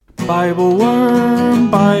Bible Worm,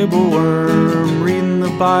 reading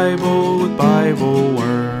the Bible with Bible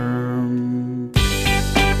Worm.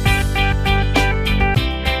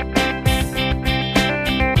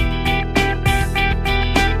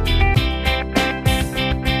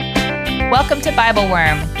 Welcome to Bible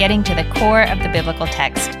Worm, getting to the core of the biblical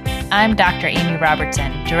text. I'm Dr. Amy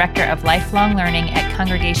Robertson, Director of Lifelong Learning at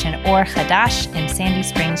Congregation Or Chadash in Sandy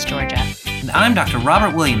Springs, Georgia. And I'm Dr.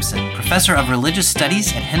 Robert Williamson, Professor of Religious Studies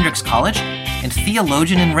at Hendrix College and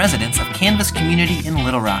Theologian in Residence of Canvas Community in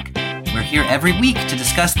Little Rock. We're here every week to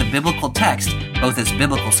discuss the biblical text, both as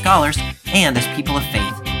biblical scholars and as people of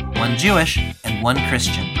faith, one Jewish and one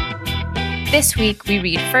Christian. This week we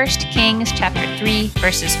read 1 Kings chapter 3,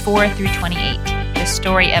 verses 4 through 28, the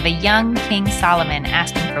story of a young King Solomon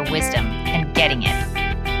asking for wisdom and getting it.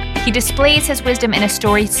 He displays his wisdom in a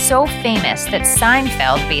story so famous that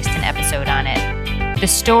Seinfeld based an episode on it, the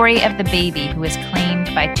story of the baby who is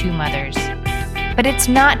claimed by two mothers. But it's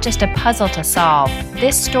not just a puzzle to solve.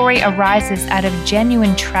 This story arises out of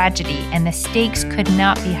genuine tragedy, and the stakes could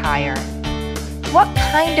not be higher. What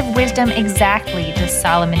kind of wisdom exactly does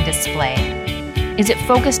Solomon display? Is it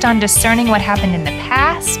focused on discerning what happened in the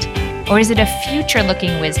past? Or is it a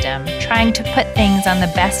future-looking wisdom, trying to put things on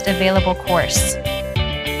the best available course?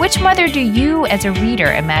 Which mother do you, as a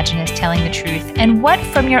reader, imagine is telling the truth? And what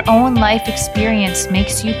from your own life experience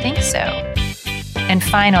makes you think so? And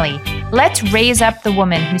finally, let's raise up the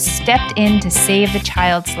woman who stepped in to save the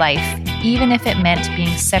child's life, even if it meant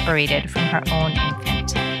being separated from her own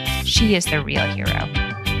infant. She is the real hero.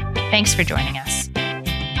 Thanks for joining us.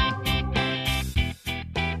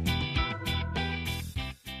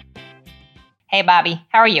 Hey, Bobby.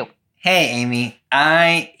 How are you? Hey, Amy.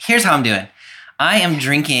 Here's how I'm doing. I am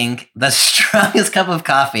drinking the strongest cup of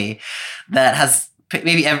coffee that has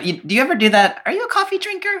maybe ever... Do you ever do that? Are you a coffee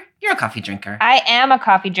drinker? You're a coffee drinker. I am a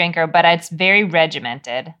coffee drinker, but it's very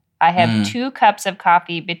regimented. I have 2 cups of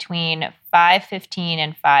coffee between 5:15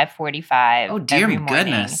 and 5:45. Oh, dear every morning,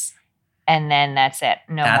 goodness. And then that's it.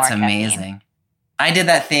 No more caffeine. That's amazing. I did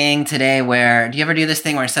that thing today where, do you ever do this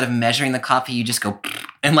thing where instead of measuring the coffee, you just go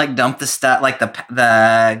and like dump the stuff, like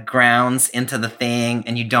the grounds into the thing,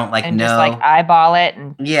 and you don't like and know. Just like eyeball it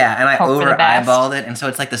and yeah, and I over eyeballed it, and so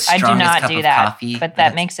it's like the strongest I do not cup do of that, coffee. but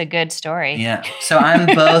that makes a good story. Yeah. So I'm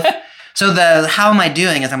both. So how am I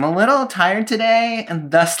doing is I'm a little tired today,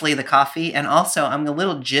 and thusly the coffee, and also I'm a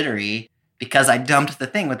little jittery because I dumped the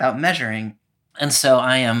thing without measuring, and so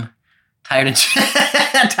I am tired and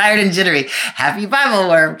jittery. Happy Bible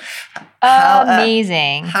Worm.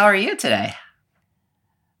 Amazing. How are you today?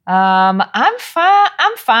 I'm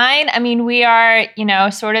fine. I mean, we are,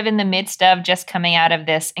 sort of in the midst of just coming out of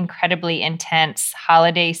this incredibly intense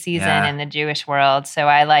holiday season in the Jewish world. So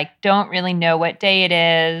I don't really know what day it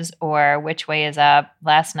is or which way is up.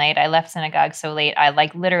 Last night I left synagogue so late. I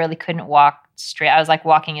literally couldn't walk straight. I was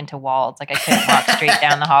walking into walls. I couldn't walk straight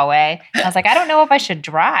down the hallway. I was I don't know if I should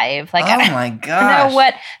drive. Oh my gosh. I don't know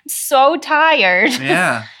what. I'm so tired.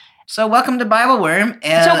 Yeah. So welcome to Bible Worm.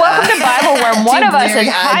 Welcome to Bible Worm. One of us is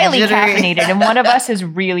highly caffeinated and one of us is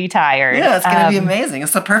really tired. Yeah, it's going to be amazing.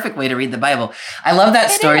 It's the perfect way to read the Bible. I love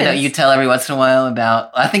that story that you tell every once in a while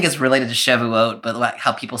about, I think it's related to Shavuot, but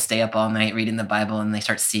how people stay up all night reading the Bible and they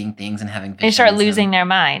start seeing things and having visions. They start losing their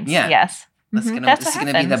minds. Yeah. Yes. This is going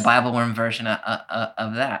to be the Bible Worm version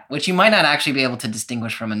of that, which you might not actually be able to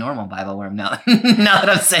distinguish from a normal Bible Worm now that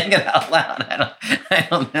I'm saying it out loud. I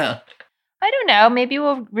don't know. I don't know. Maybe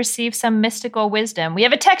we'll receive some mystical wisdom. We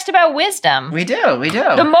have a text about wisdom. We do.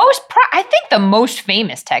 I think the most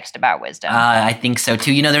famous text about wisdom. I think so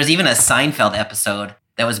too. There's even a Seinfeld episode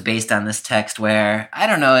that was based on this text where, I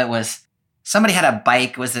don't know, it was somebody had a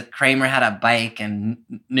bike. Was it Kramer had a bike and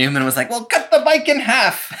Newman was like, well, cut the bike in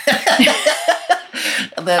half.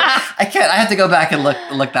 I have to go back and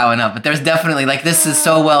look that one up. But there's definitely, this is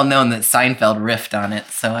so well known that Seinfeld riffed on it.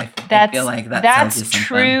 So I feel like that's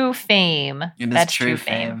true fame. That's true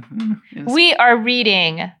fame. We are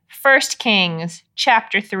reading 1 Kings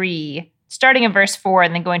chapter 3, starting in verse 4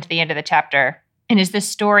 and then going to the end of the chapter. And is the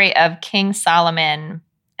story of King Solomon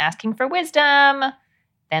asking for wisdom.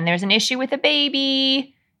 Then there's an issue with a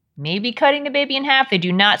baby. Maybe cutting the baby in half. They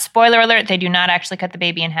do not, spoiler alert, they do not actually cut the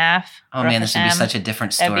baby in half. Oh man, this would be such a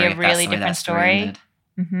different story. That'd be a really different story.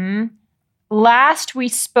 Mm-hmm. Last we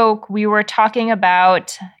spoke, we were talking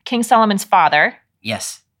about King Solomon's father.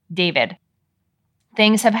 Yes. David.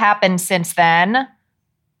 Things have happened since then.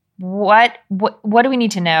 What do we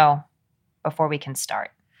need to know before we can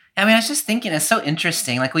start? I was just thinking, it's so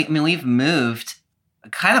interesting. We've moved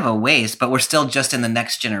kind of a ways, but we're still just in the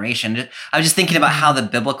next generation. I was just thinking about how the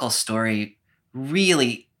biblical story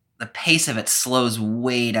really the pace of it slows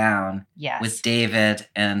way down Yes. with David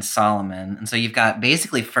and Solomon. And so you've got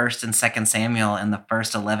basically 1st and 2nd Samuel and the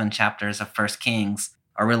first 11 chapters of 1st Kings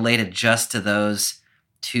are related just to those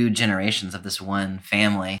 2 generations of this one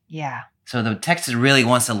family. Yeah. So the text really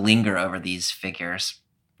wants to linger over these figures.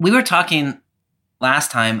 We were talking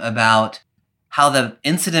last time about how the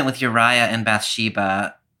incident with Uriah and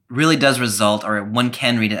Bathsheba really does result, or one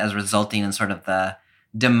can read it as resulting in sort of the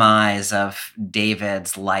demise of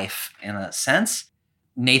David's life in a sense.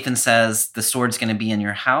 Nathan says, the sword's going to be in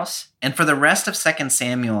your house. And for the rest of 2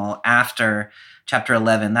 Samuel after chapter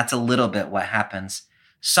 11, that's a little bit what happens.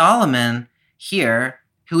 Solomon here,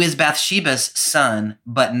 who is Bathsheba's son,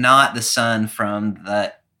 but not the son from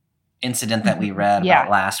the incident that we read about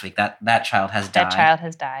last week, that child has died. That child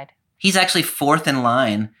has died. He's actually 4th in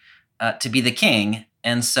line to be the king.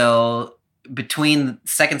 And so between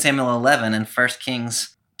 2 Samuel 11 and 1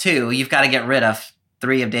 Kings 2, you've got to get rid of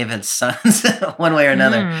 3 of David's sons one way or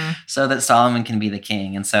another so that Solomon can be the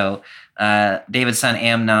king. And so David's son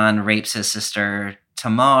Amnon rapes his sister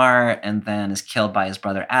Tamar and then is killed by his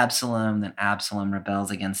brother Absalom. Then Absalom rebels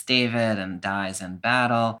against David and dies in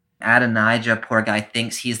battle. Adonijah, poor guy,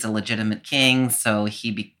 thinks he's the legitimate king, so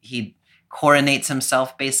he coronates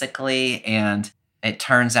himself basically, and it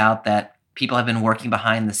turns out that people have been working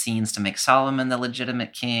behind the scenes to make Solomon the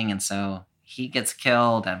legitimate king, and so he gets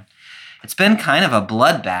killed. And it's been kind of a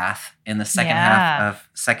bloodbath in the second half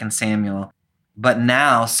of 2 Samuel. But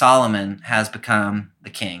now Solomon has become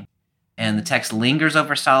the king. And the text lingers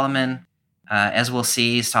over Solomon. As we'll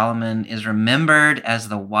see, Solomon is remembered as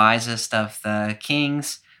the wisest of the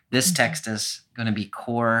kings. This text is going to be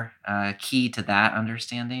key to that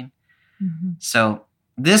understanding. So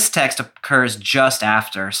this text occurs just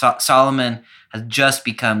after. Solomon has just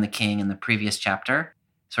become the king in the previous chapter,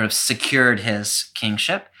 sort of secured his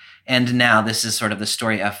kingship. And now this is sort of the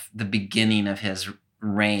story of the beginning of his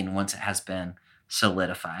reign once it has been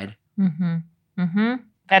solidified.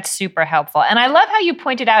 That's super helpful. And I love how you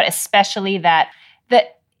pointed out especially that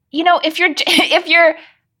if you're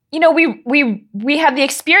we have the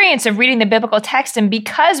experience of reading the biblical text, and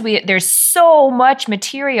because there's so much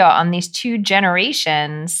material on these 2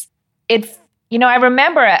 generations, I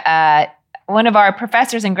remember one of our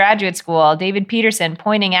professors in graduate school, David Peterson,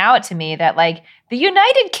 pointing out to me that the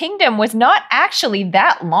United Kingdom was not actually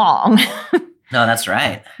that long. No, that's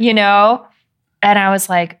right. And I was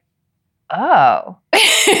like, oh,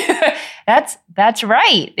 that's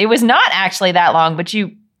right. It was not actually that long, but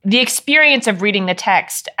the experience of reading the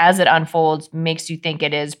text as it unfolds makes you think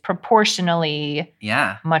it is proportionally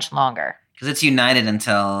much longer. Because it's united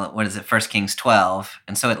until, 1 Kings 12.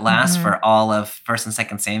 And so it lasts for all of 1 and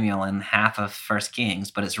 2 Samuel and half of 1 Kings,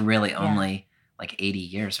 but it's really only 80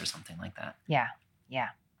 years or something like that. Yeah.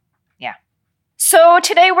 So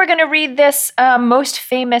today we're going to read this most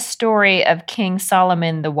famous story of King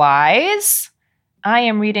Solomon the Wise. I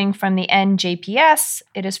am reading from the NJPS.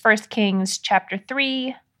 It is 1 Kings chapter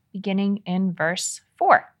 3, beginning in verse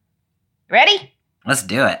 4. Ready? Let's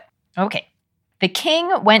do it. Okay. The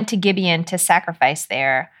king went to Gibeon to sacrifice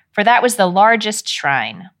there, for that was the largest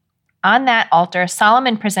shrine. On that altar,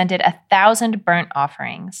 Solomon presented 1,000 burnt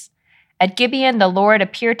offerings. At Gibeon, the Lord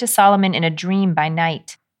appeared to Solomon in a dream by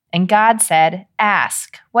night, and God said,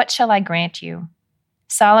 "Ask, what shall I grant you?"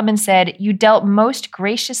 Solomon said, "You dealt most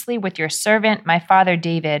graciously with your servant, my father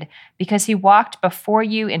David, because he walked before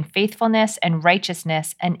you in faithfulness and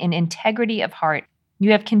righteousness and in integrity of heart.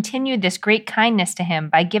 You have continued this great kindness to him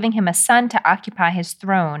by giving him a son to occupy his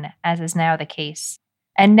throne, as is now the case.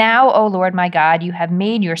 And now, O Lord my God, you have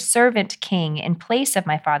made your servant king in place of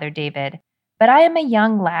my father David. But I am a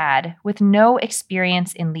young lad with no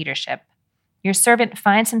experience in leadership. Your servant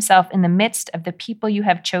finds himself in the midst of the people you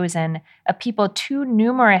have chosen, a people too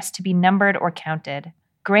numerous to be numbered or counted.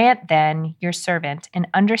 Grant then your servant an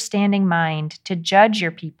understanding mind to judge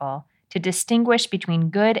your people, to distinguish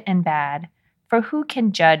between good and bad. For who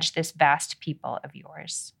can judge this vast people of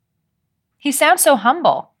yours?" He sounds so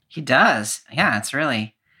humble. He does. Yeah, it's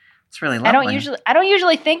really lovely. I don't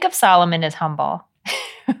usually think of Solomon as humble.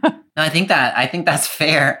 No, I think that's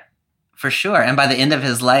fair. For sure. And by the end of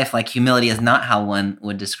his life, humility is not how one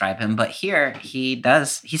would describe him. But here he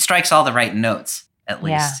strikes all the right notes, at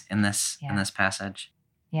least in this passage.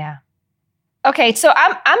 Yeah. Okay, so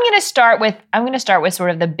I'm going to start with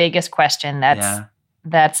sort of the biggest question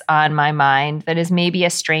that's on my mind, that is maybe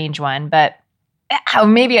a strange one, but or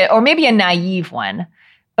maybe a naive one.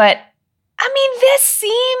 But I mean, this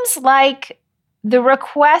seems like the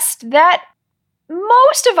request that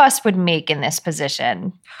most of us would make in this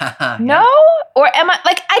position. No? Or am I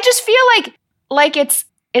I just feel like it's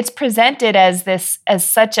it's presented as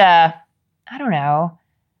such a, I don't know,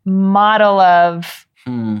 model of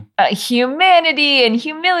humanity and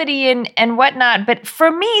humility and whatnot. But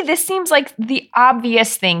for me, this seems like the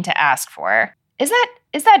obvious thing to ask for. Is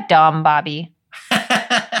that dumb, Bobby?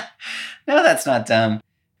 No, that's not dumb.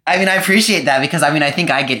 I mean, I appreciate that because I think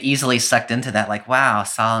I get easily sucked into that. Like, wow,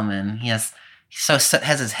 Solomon, has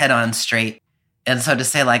his head on straight. And so to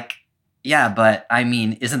say like, yeah, but I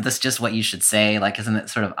mean, isn't this just what you should say? Like, isn't it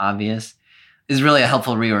sort of obvious? Is really a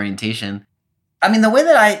helpful reorientation. I mean,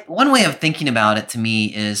 one way of thinking about it to me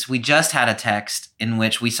is we just had a text in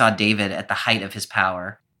which we saw David at the height of his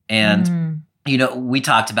power. And, we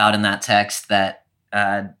talked about in that text that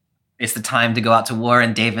it's the time to go out to war,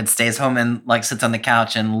 and David stays home and like sits on the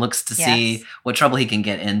couch and looks to see what trouble he can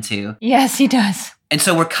get into. Yes, he does. And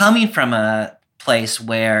so we're coming from a place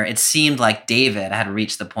where it seemed like David had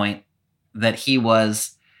reached the point that he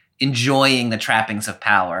was enjoying the trappings of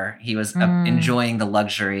power. He was enjoying the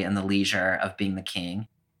luxury and the leisure of being the king.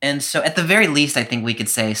 And so at the very least, I think we could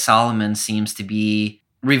say Solomon seems to be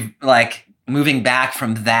moving back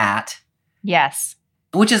from that. Yes.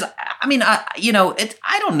 Which is, I mean, I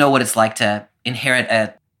don't know what it's like to inherit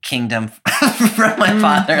a kingdom from my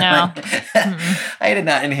father. No. I did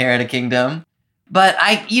not inherit a kingdom. But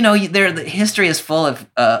the history is full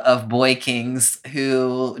of boy kings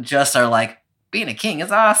who just are like, being a king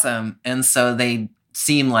is awesome. And so they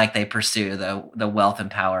seem like they pursue the wealth and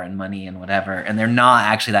power and money and whatever, and they're not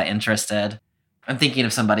actually that interested. I'm thinking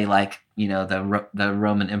of somebody like, the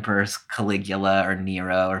Roman emperors Caligula or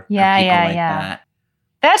Nero or people like that.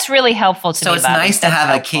 That's really helpful to me. So it's nice to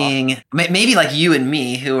have a king, maybe like you and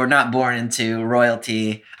me, who are not born into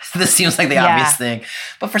royalty. This seems like the obvious thing.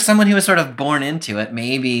 But for someone who was sort of born into it,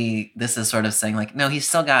 maybe this is sort of saying like, no, he's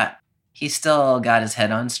still got his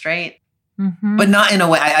head on straight. Mm-hmm. But not in a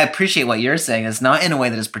way, I appreciate what you're saying. It's not in a way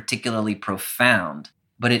that is particularly profound,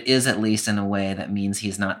 but it is at least in a way that means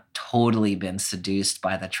he's not totally been seduced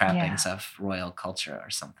by the trappings of royal culture or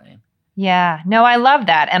something. Yeah. No, I love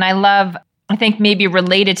that. And I think maybe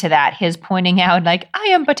related to that, his pointing out, like, I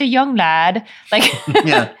am but a young lad. Like,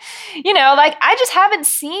 like I just haven't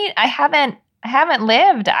seen, I haven't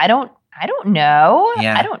lived. I don't know.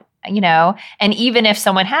 Yeah. I don't, and even if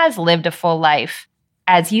someone has lived a full life,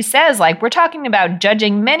 as he says, like, we're talking about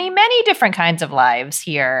judging many, many different kinds of lives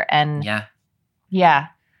here. And it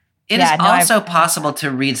is also possible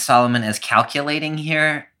to read Solomon as calculating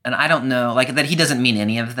here. And I don't know, like, that he doesn't mean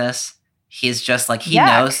any of this. He's just like, he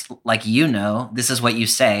knows, like, this is what you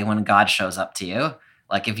say when God shows up to you.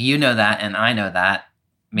 Like, if you know that and I know that,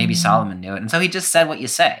 maybe Solomon knew it. And so he just said what you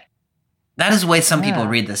say. That is the way some people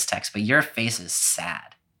read this text, but your face is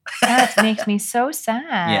sad. That makes me so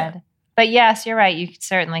sad. Yeah. But yes, you're right. You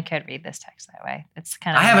certainly could read this text that way. It's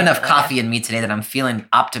kind of. I have enough coffee in me today that I'm feeling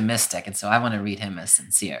optimistic, and so I want to read him as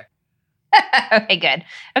sincere. Okay, good.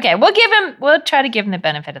 Okay, we'll try to give him the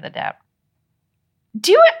benefit of the doubt.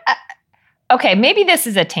 Okay, maybe this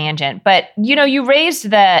is a tangent, but you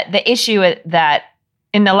raised the issue that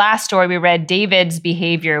in the last story we read, David's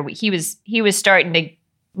behavior, he was starting to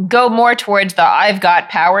go more towards the I've got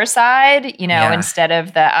power side, instead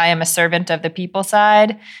of the I am a servant of the people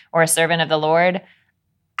side or a servant of the Lord.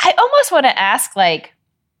 I almost want to ask, like,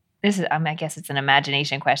 this is, I guess it's an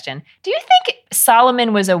imagination question. Do you think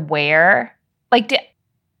Solomon was aware? Like,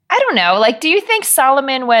 I don't know. Like, do you think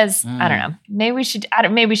Solomon was, I don't know, maybe we should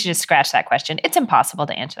just scratch that question. It's impossible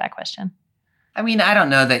to answer that question. I mean, I don't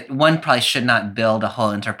know that one probably should not build a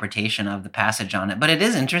whole interpretation of the passage on it, but it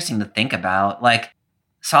is interesting to think about. Like,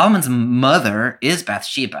 Solomon's mother is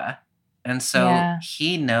Bathsheba, and so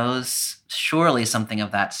he knows surely something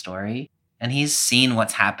of that story, and he's seen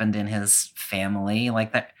what's happened in his family.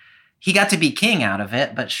 Like, that, he got to be king out of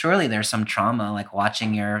it, but surely there's some trauma, like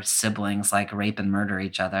watching your siblings like rape and murder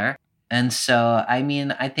each other. And so, I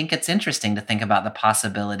mean, I think it's interesting to think about the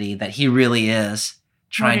possibility that he really is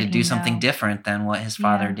trying to do something different than what his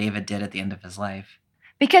father David did at the end of his life.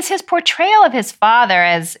 Because his portrayal of his father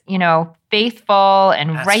as, faithful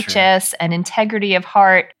and righteous and integrity of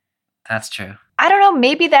heart. That's true. I don't know.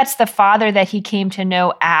 Maybe that's the father that he came to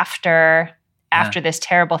know after this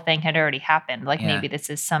terrible thing had already happened. Like, maybe this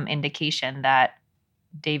is some indication that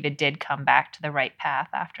David did come back to the right path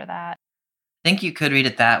after that. I think you could read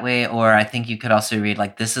it that way, or I think you could also read,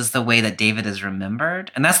 like, this is the way that David is remembered.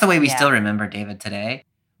 And that's the way we still remember David today.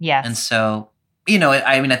 Yes. And so,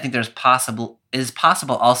 I think it is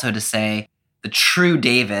possible also to say the true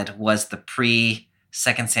David was the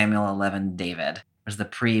pre-2 Samuel 11 David. Was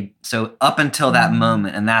so up until that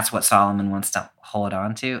moment, and that's what Solomon wants to hold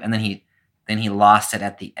on to. And then he lost it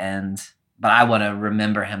at the end. But I want to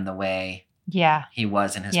remember him the way Yeah. he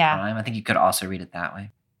was in his Yeah. prime. I think you could also read it that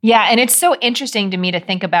way. Yeah, and it's so interesting to me to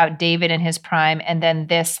think about David in his prime and then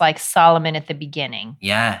this like Solomon at the beginning.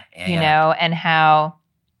 Yeah. You know, and how,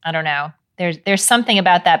 I don't know, there's something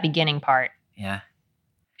about that beginning part. Yeah.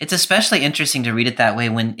 It's especially interesting to read it that way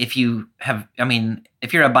if you're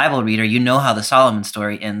a Bible reader, you know how the Solomon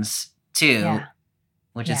story ends too,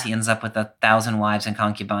 which is he ends up with 1,000 wives and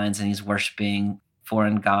concubines, and he's worshiping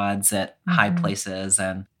foreign gods at high places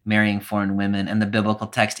and marrying foreign women. And the biblical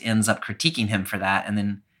text ends up critiquing him for that. And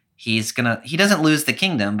then he doesn't lose the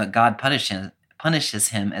kingdom, but God punishes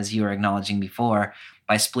him, as you were acknowledging before,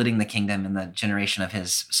 by splitting the kingdom in the generation of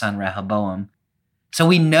his son Rehoboam. So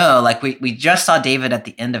we know, like we just saw David at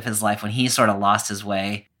the end of his life when he sort of lost his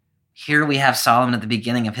way. Here we have Solomon at the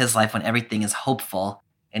beginning of his life when everything is hopeful,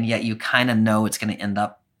 and yet you kind of know it's going to end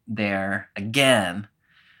up there again.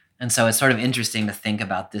 And so it's sort of interesting to think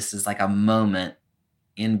about this as like a moment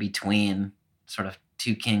in between sort of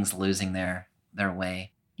two kings losing their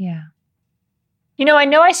way. Yeah. You know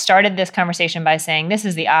I started this conversation by saying this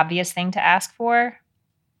is the obvious thing to ask for,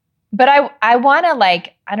 but I want to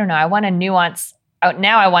I want to nuance.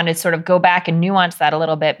 Now I want to sort of go back and nuance that a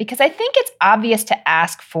little bit, because I think it's obvious to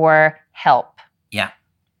ask for help. Yeah.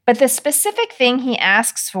 But the specific thing he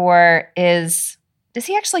asks for is, does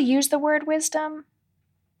he actually use the word wisdom?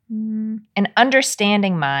 An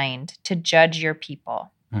understanding mind to judge your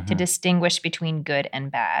people, to distinguish between good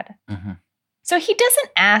and bad. So he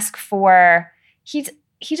doesn't ask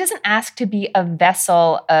he doesn't ask to be a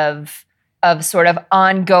vessel of sort of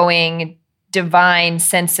ongoing divine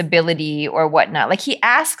sensibility or whatnot. Like he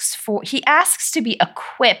asks to be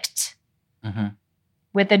equipped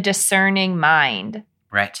with a discerning mind.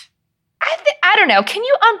 Right. I don't know. Can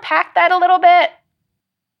you unpack that a little bit?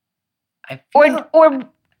 Or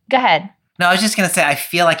go ahead. No, I was just going to say, I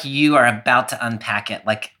feel like you are about to unpack it.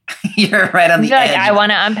 Like you're right on the edge. I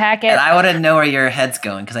want to unpack it. And I want to know where your head's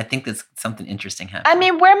going, because I think there's something interesting happening. I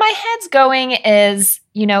mean, where my head's going is,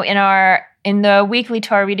 in the weekly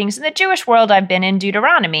Torah readings in the Jewish world, I've been in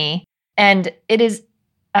Deuteronomy. And it is,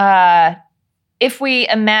 if we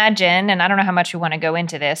imagine, and I don't know how much we want to go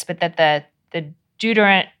into this, but that the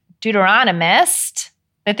Deuteronomist,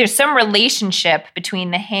 that there's some relationship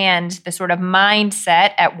between the sort of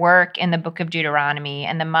mindset at work in the book of Deuteronomy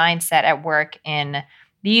and the mindset at work in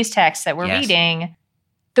these texts that we're reading.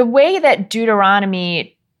 The way that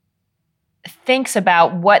Deuteronomy thinks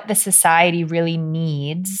about what the society really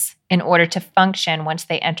needs in order to function once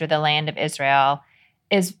they enter the land of Israel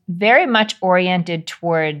is very much oriented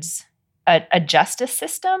towards a justice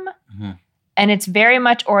system. And it's very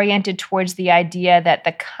much oriented towards the idea that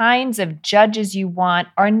the kinds of judges you want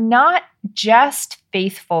are not just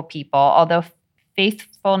faithful people, although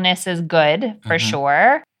faithfulness is good for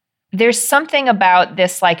sure. There's something about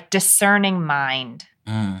this like discerning mind.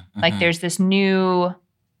 Like there's this new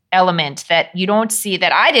element that you don't see,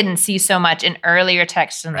 that I didn't see so much in earlier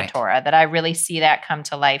texts in the Torah, that I really see that come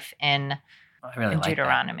to life in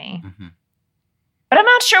Deuteronomy. But I'm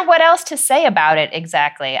not sure what else to say about it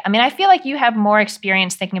exactly. I mean, I feel like you have more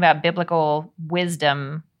experience thinking about biblical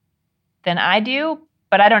wisdom than I do,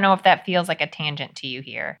 but I don't know if that feels like a tangent to you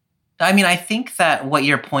here. I mean, I think that what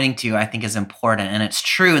you're pointing to, I think, is important, and it's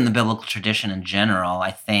true in the biblical tradition in general,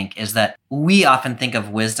 I think, is that we often think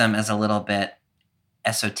of wisdom as a little bit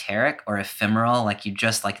esoteric or ephemeral, like you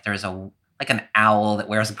just, like there's an owl that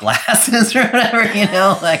wears glasses or whatever,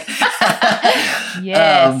 like.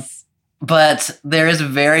 Yes. But there is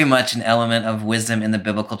very much an element of wisdom in the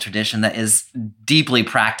biblical tradition that is deeply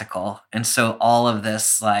practical. And so all of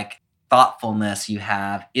this like thoughtfulness you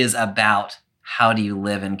have is about how do you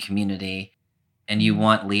live in community. And you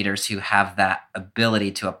want leaders who have that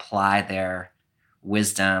ability to apply their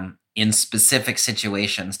wisdom in specific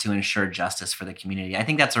situations to ensure justice for the community. I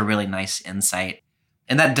think that's a really nice insight.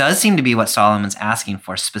 And that does seem to be what Solomon's asking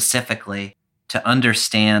for specifically, to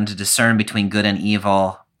understand, to discern between good and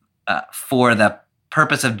evil, for the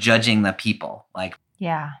purpose of judging the people. And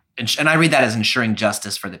I read that as ensuring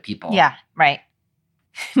justice for the people. Yeah, right.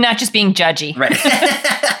 Not just being judgy. Right.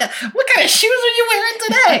 What kind of shoes are you wearing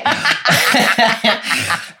today?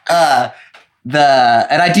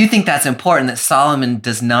 And I do think that's important, that Solomon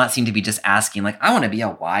does not seem to be just asking, like, I want to be a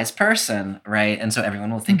wise person, right? And so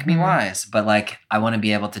everyone will think me wise, but like, I want to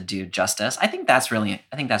be able to do justice. I think that's really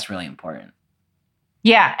important.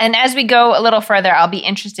 Yeah, and as we go a little further, I'll be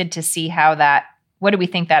interested to see what do we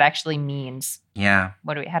think that actually means? Yeah.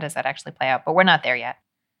 How does that actually play out? But we're not there yet.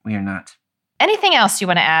 We are not. Anything else you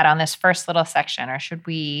want to add on this first little section, or should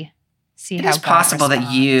we see It how is God possible that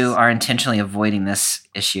responds. you are intentionally avoiding this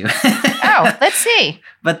issue. Oh, let's see.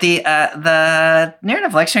 But the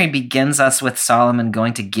narrative lectionary begins us with Solomon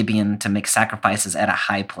going to Gibeon to make sacrifices at a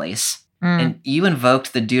high place. And you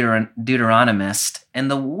invoked the Deuteronomist,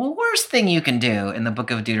 and the worst thing you can do in the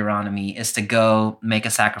book of Deuteronomy is to go make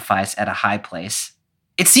a sacrifice at a high place.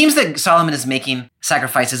 It seems that Solomon is making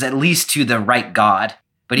sacrifices at least to the right God,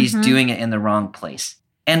 but he's doing it in the wrong place.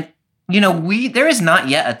 And there is not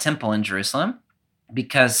yet a temple in Jerusalem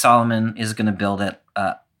because Solomon is going to build it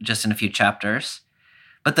just in a few chapters.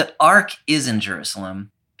 But the ark is in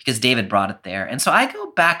Jerusalem because David brought it there. And so I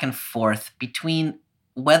go back and forth between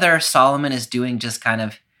whether Solomon is doing just kind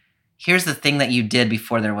of, here's the thing that you did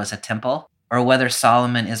before there was a temple, or whether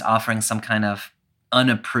Solomon is offering some kind of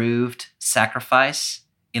unapproved sacrifice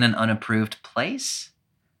in an unapproved place.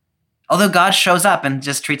 Although God shows up and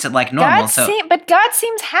just treats it like normal. But God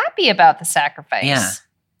seems happy about the sacrifice. Yeah.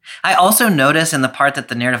 I also notice in the part that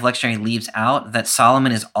the narrative lectionary leaves out that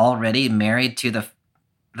Solomon is already married to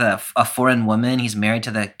a foreign woman. He's married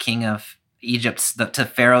to the king of Egypt, to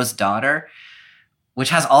Pharaoh's daughter, which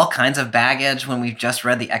has all kinds of baggage when we've just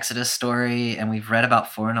read the Exodus story and we've read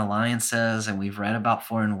about foreign alliances and we've read about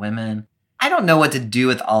foreign women. I don't know what to do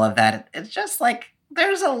with all of that. It's just like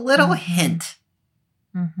there's a little hint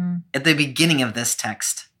at the beginning of this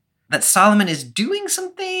text that Solomon is doing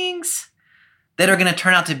some things that are going to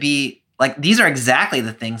turn out to be like, these are exactly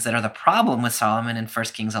the things that are the problem with Solomon in 1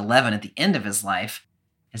 Kings 11 at the end of his life,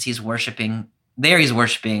 as he's worshiping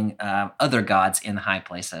other gods in high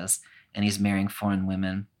places, and he's marrying foreign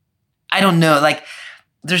women. I don't know, like,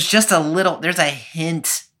 there's a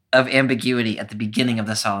hint of ambiguity at the beginning of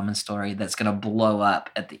the Solomon story that's going to blow up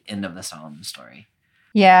at the end of the Solomon story.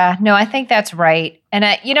 Yeah, no, I think that's right. And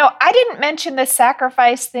I didn't mention the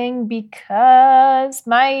sacrifice thing because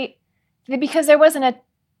there wasn't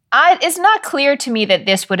it's not clear to me that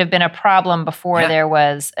this would have been a problem before there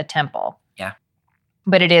was a temple. Yeah.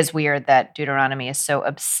 But it is weird that Deuteronomy is so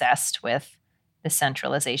obsessed with the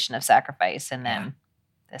centralization of sacrifice, and then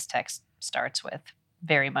this text starts with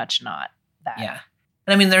very much not that. Yeah.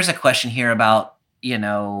 And I mean, there's a question here about,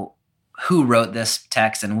 who wrote this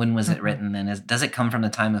text and when was it written? And does it come from the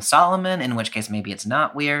time of Solomon, in which case maybe it's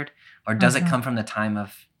not weird? Or does it come from the time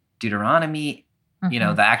of Deuteronomy,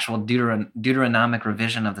 the actual Deuteronomic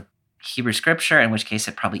revision of the Hebrew scripture, in which case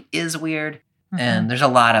it probably is weird. And there's a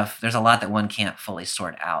lot that one can't fully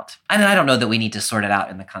sort out. And I don't know that we need to sort it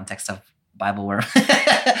out in the context of Bible Worm.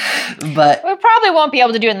 But we probably won't be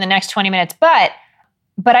able to do it in the next 20 minutes. But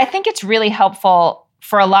I think it's really helpful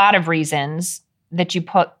for a lot of reasons that you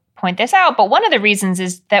point this out. But one of the reasons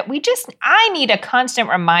is that I need a constant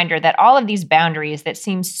reminder that all of these boundaries that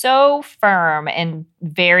seem so firm in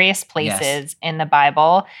various places in the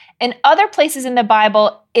Bible and other places in the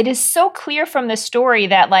Bible, it is so clear from the story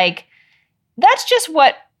that, like, that's just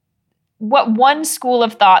what one school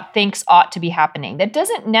of thought thinks ought to be happening. That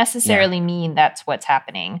doesn't necessarily mean that's what's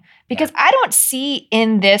happening. Because I don't see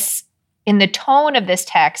in the tone of this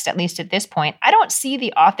text, at least at this point, I don't see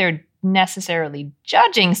the author necessarily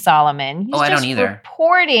judging Solomon. He's I don't just either.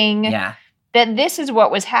 reporting that this is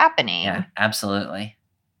what was happening. Yeah, absolutely.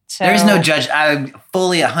 So, there is no judge. I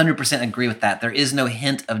fully 100% agree with that. There is no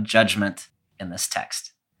hint of judgment in this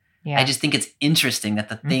text. Yeah. I just think it's interesting that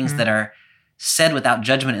the things that are said without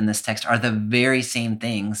judgment in this text are the very same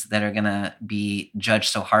things that are going to be judged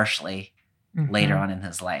so harshly later on in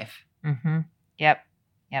his life. Yep.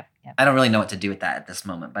 I don't really know what to do with that at this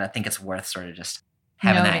moment, but I think it's worth sort of just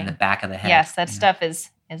having that in the back of the head. Yes, that stuff is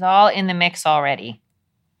all in the mix already.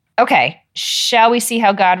 Okay, shall we see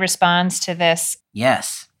how God responds to this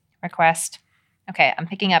request? Okay, I'm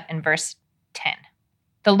picking up in verse 10.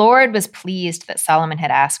 The Lord was pleased that Solomon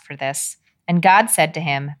had asked for this. And God said to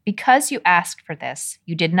him, because you asked for this,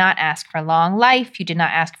 you did not ask for long life, you did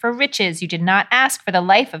not ask for riches, you did not ask for the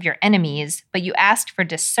life of your enemies, but you asked for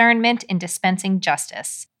discernment in dispensing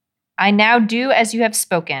justice. I now do as you have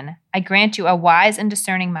spoken. I grant you a wise and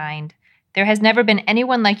discerning mind. There has never been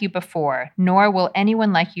anyone like you before, nor will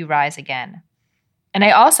anyone like you rise again. And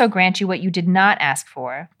I also grant you what you did not ask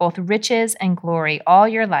for, both riches and glory all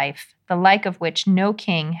your life, the like of which no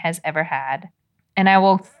king has ever had. And I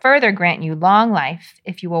will further grant you long life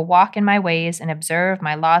if you will walk in my ways and observe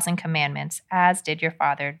my laws and commandments, as did your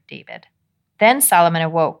father David. Then Solomon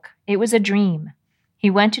awoke. It was a dream. He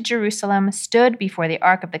went to Jerusalem, stood before the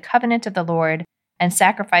ark of the covenant of the Lord, and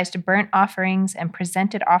sacrificed burnt offerings and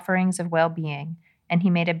presented offerings of well-being, and he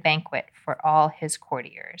made a banquet for all his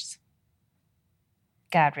courtiers.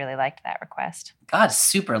 God really liked that request. God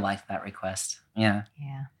super liked that request. Yeah.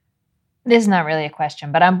 Yeah. This is not really a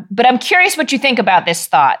question, but I'm curious what you think about this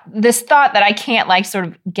thought. This thought that I can't like sort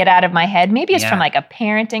of get out of my head. Maybe it's from like a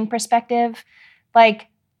parenting perspective. Like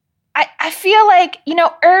I feel like,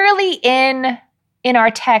 early in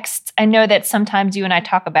our texts, I know that sometimes you and I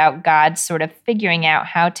talk about God sort of figuring out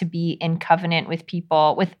how to be in covenant with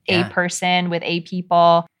people, with a person, with a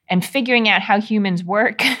people, and figuring out how humans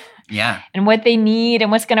work. Yeah. And what they need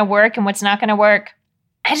and what's going to work and what's not going to work.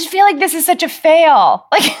 I just feel like this is such a fail.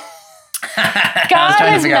 Like I was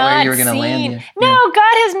trying to figure out where you were going to land here. No, God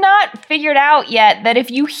has not figured out yet that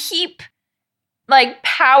if you heap like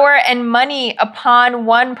power and money upon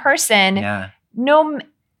one person,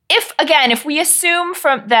 if we assume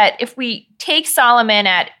if we take Solomon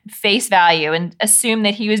at face value and assume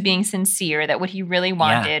that he was being sincere, that what he really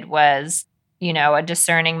wanted was, a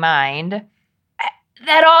discerning mind,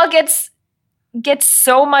 that all gets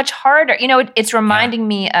so much harder. It's reminding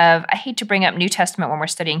me of, I hate to bring up New Testament when we're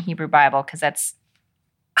studying Hebrew Bible because that's,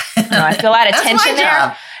 I feel out of tension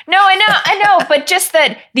there. No, I know. But just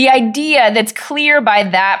that the idea that's clear by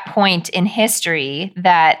that point in history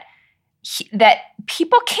that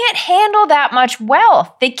people can't handle that much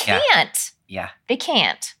wealth. They can't. Yeah. They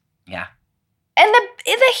can't. Yeah. And the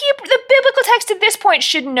biblical text at this point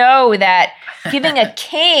should know that giving a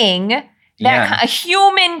king, a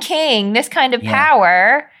human king, this kind of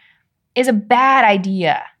power is a bad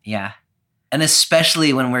idea. Yeah. And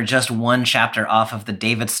especially when we're just one chapter off of the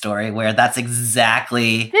David story, where that's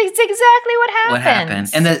exactly what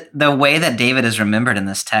happened. And the way that David is remembered in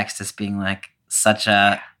this text is being like such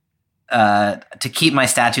a to keep my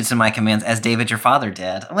statutes and my commands as David your father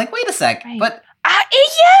did. I'm like, wait a sec, but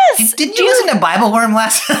yes. Did you listen to Bible Worm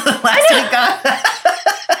last week?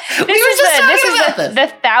 This is the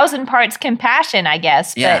 1,000 parts compassion, I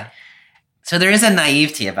guess. Yeah. But so there is a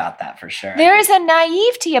naivety about that for sure. There is a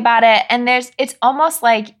naivety about it, and it's almost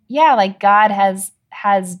like God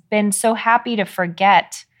has been so happy to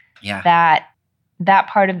forget that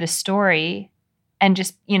part of the story, and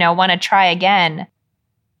just want to try again.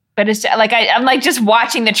 But it's like I'm like just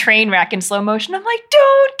watching the train wreck in slow motion. I'm like,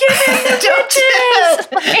 don't give him the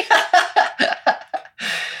bitches.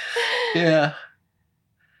 Yeah.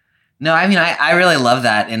 No, I mean, I really love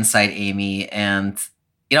that insight, Amy. And,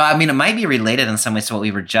 it might be related in some ways to what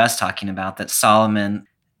we were just talking about, that Solomon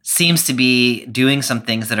seems to be doing some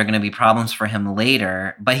things that are going to be problems for him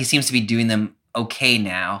later, but he seems to be doing them okay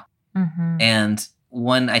now. Mm-hmm. And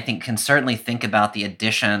one, I think, can certainly think about the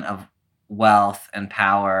addition of wealth and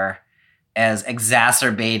power as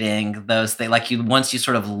exacerbating those things. Like once you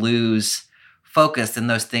sort of lose focus, then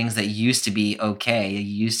those things that used to be okay, you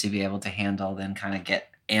used to be able to handle, then kind of get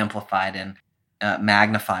amplified and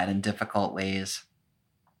magnified in difficult ways.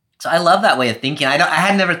 So I love that way of thinking. I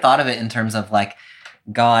had never thought of it in terms of like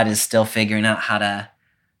God is still figuring out how to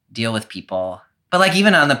deal with people. But like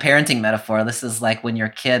even on the parenting metaphor, this is like when your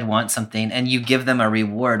kid wants something and you give them a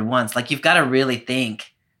reward once, like you've got to really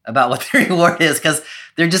think about what the reward is, because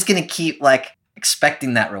they're just going to keep like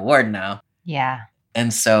expecting that reward now. Yeah.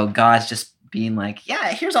 And so God's just being like,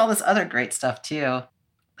 here's all this other great stuff too.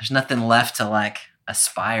 There's nothing left to like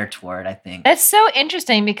aspire toward, I think. That's so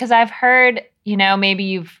interesting because I've heard, maybe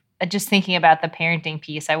you've just thinking about the parenting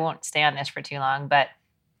piece. I won't stay on this for too long, but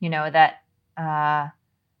that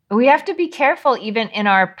we have to be careful even in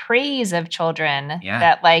our praise of children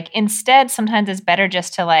that like instead sometimes it's better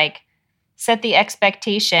just to like set the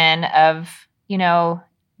expectation of,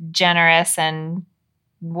 generous and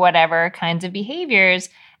whatever kinds of behaviors,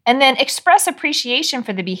 and then express appreciation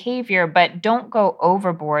for the behavior, but don't go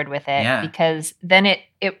overboard with it because then it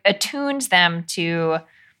attunes them to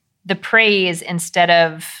the praise instead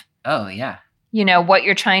of, what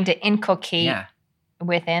you're trying to inculcate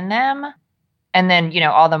within them. And then,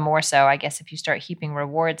 all the more so, I guess, if you start heaping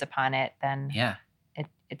rewards upon it, then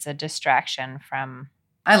it's a distraction from.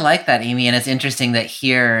 I like that, Amy. And it's interesting that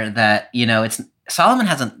here that, Solomon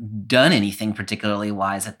hasn't done anything particularly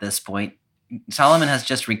wise at this point. Solomon has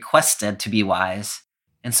just requested to be wise.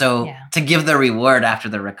 And so to give the reward after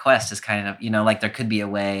the request is kind of, like there could be a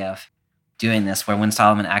way of doing this where when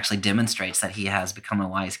Solomon actually demonstrates that he has become a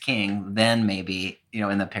wise king, then maybe,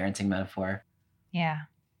 in the parenting metaphor. Yeah.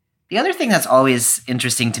 The other thing that's always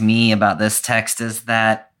interesting to me about this text is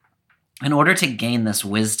that in order to gain this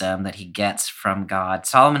wisdom that he gets from God,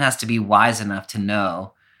 Solomon has to be wise enough to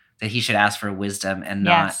know that he should ask for wisdom and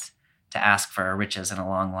not to ask for riches and a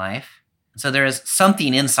long life. So there is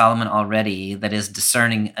something in Solomon already that is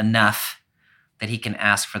discerning enough that he can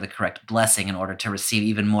ask for the correct blessing in order to receive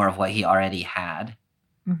even more of what he already had.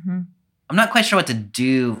 Mm-hmm. I'm not quite sure what to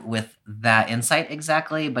do with that insight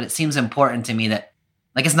exactly, but it seems important to me that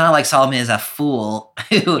Like, it's not like Solomon is a fool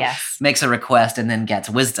who Yes. makes a request and then gets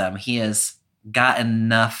wisdom. He has got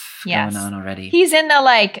enough Yes. going on already. He's in the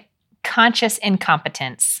like conscious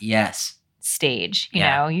incompetence Yes. stage. You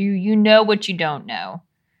Yeah. know, you know what you don't know.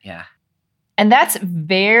 Yeah. And that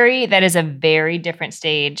is a very different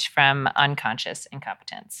stage from unconscious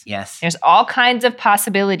incompetence. Yes. There's all kinds of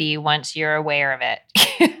possibility once you're aware of it.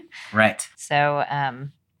 Right. So,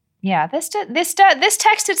 yeah, this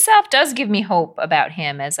text itself does give me hope about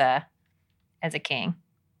him as a king.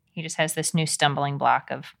 He just has this new stumbling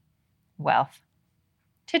block of wealth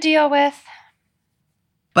to deal with.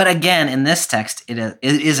 But again, in this text, it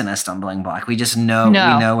isn't a stumbling block. We just know we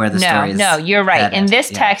know where the story is. No, you're right. headed. In this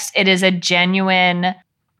text, it is a genuine.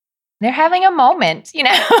 They're having a moment, you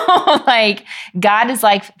know, like God is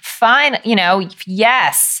like, fine, you know,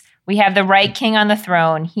 yes, we have the right king on the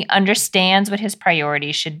throne. He understands what his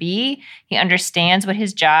priorities should be. He understands what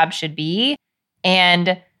his job should be.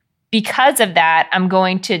 And because of that, I'm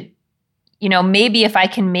going to, you know, maybe if I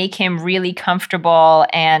can make him really comfortable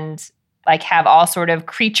and like have all sort of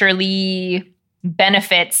creaturely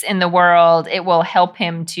benefits in the world, it will help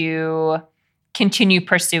him to continue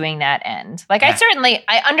pursuing that end. Like, Yeah.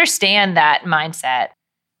 I understand that mindset.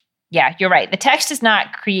 Yeah, you're right. The text is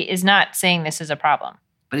not saying this is a problem.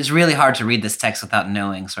 But it's really hard to read this text without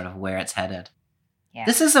knowing sort of where it's headed. Yeah.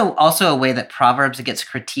 This is also a way that Proverbs gets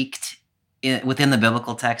critiqued within the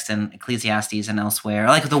biblical text in Ecclesiastes and elsewhere.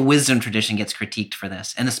 Like the wisdom tradition gets critiqued for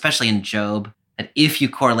this, and especially in Job, that if you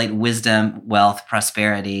correlate wisdom, wealth,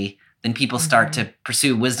 prosperity, then people start to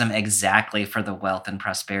pursue wisdom exactly for the wealth and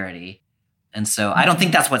prosperity. And so I don't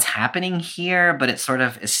think that's what's happening here, but it sort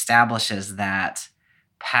of establishes that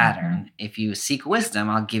pattern. If you seek wisdom,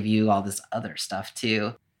 I'll give you all this other stuff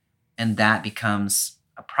too. And that becomes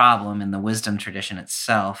a problem in the wisdom tradition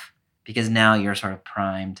itself, because now you're sort of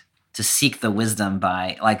primed to seek the wisdom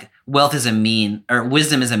by, like, wisdom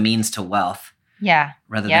is a means to wealth. Yeah.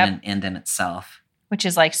 Rather than an end in itself. Which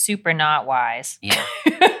is like super not wise. Yeah.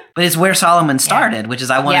 But it's where Solomon started, which is,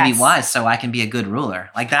 I want to be wise so I can be a good ruler.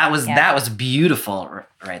 Like that was beautiful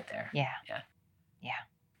right there. Yeah. Yeah.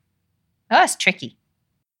 Oh, that's tricky.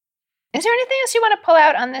 Is there anything else you want to pull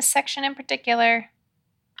out on this section in particular?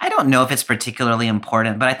 I don't know if it's particularly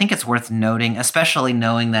important, but I think it's worth noting, especially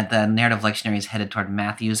knowing that the narrative lectionary is headed toward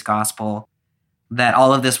Matthew's gospel, that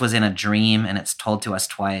all of this was in a dream and it's told to us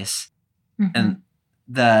twice. And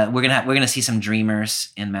we're gonna see some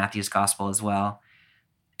dreamers in Matthew's gospel as well.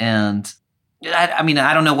 And I mean,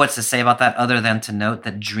 I don't know what to say about that other than to note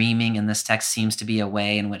that dreaming in this text seems to be a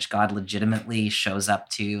way in which God legitimately shows up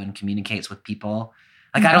to and communicates with people.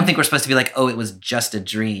 Like, I don't think we're supposed to be like, oh, it was just a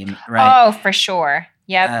dream, right? Oh, for sure.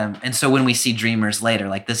 Yep. And so when we see dreamers later,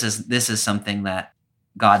 like this is something that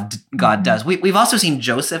God does. We've also seen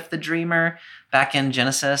Joseph the dreamer back in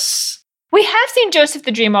Genesis. We have seen Joseph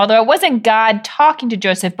the dreamer, although it wasn't God talking to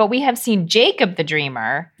Joseph, but we have seen Jacob the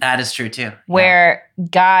dreamer. That is true too. Where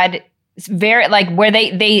God is very, like, where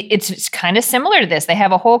it's kind of similar to this. They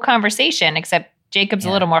have a whole conversation, except Jacob's a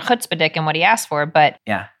little more chutzpahdik in what he asked for, but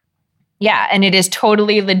yeah, and it is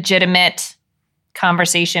totally legitimate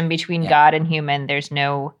conversation between God and human. There's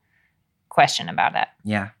no question about that.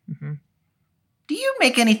 Yeah. Do you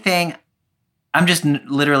make anything? I'm just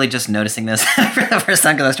literally just noticing this for the first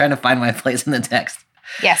time because I was trying to find my place in the text.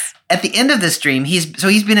 Yes. At the end of this dream, he's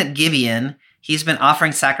been at Gibeon. He's been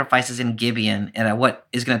offering sacrifices in Gibeon at what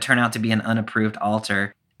is going to turn out to be an unapproved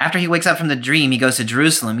altar. After he wakes up from the dream, he goes to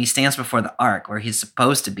Jerusalem. He stands before the ark where he's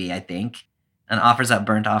supposed to be, I think, and offers up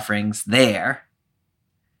burnt offerings there.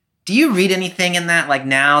 Do you read anything in that? Like,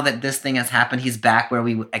 now that this thing has happened, he's back where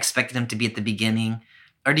we expected him to be at the beginning?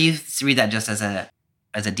 Or do you read that just as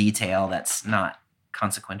a detail that's not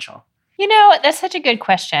consequential? You know, that's such a good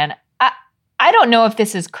question. I don't know if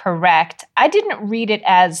this is correct. I didn't read it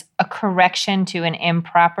as a correction to an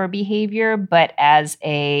improper behavior, but as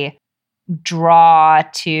a draw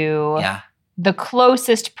to the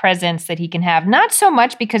closest presence that he can have. Not so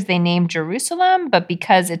much because they named Jerusalem, but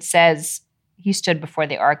because it says he stood before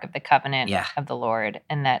the Ark of the Covenant of the Lord.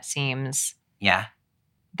 And that seems to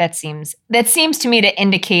me to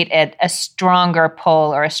indicate a stronger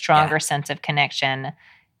pull or a stronger sense of connection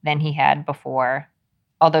than he had before.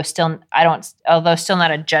 Although still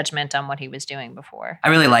not a judgment on what he was doing before. I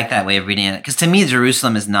really like that way of reading it, because to me,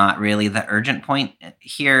 Jerusalem is not really the urgent point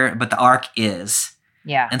here, but the ark is.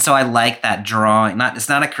 Yeah. And so I like that drawing. It's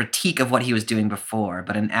not a critique of what he was doing before,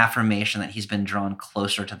 but an affirmation that he's been drawn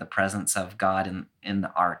closer to the presence of God in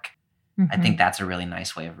the ark. I think that's a really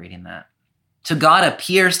nice way of reading that. So God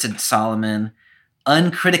appears to Solomon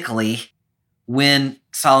uncritically when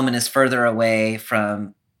Solomon is further away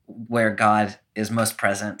from where God is most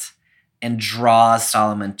present and draws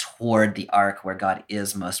Solomon toward the ark where God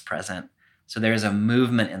is most present. So there is a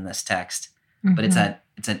movement in this text, but it's an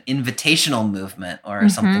invitational movement or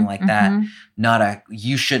something like that. Not a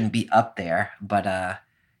you shouldn't be up there, but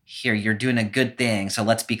here you're doing a good thing, so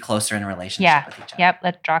let's be closer in relationship with each other. Yep,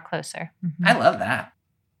 let's draw closer. I love that.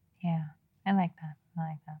 Yeah, I like that.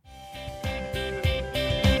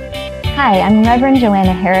 Hi, I'm Reverend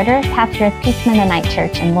Joanna Heriter, pastor of Peace Mennonite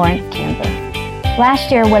Church in Lawrence, Kansas.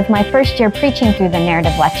 Last year was my first year preaching through the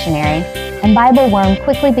narrative lectionary, and Bible Worm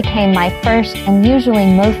quickly became my first and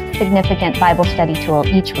usually most significant Bible study tool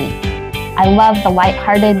each week. I love the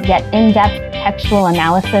lighthearted yet in-depth textual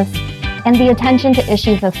analysis and the attention to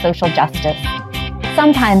issues of social justice.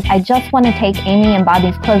 Sometimes I just want to take Amy and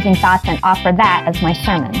Bobby's closing thoughts and offer that as my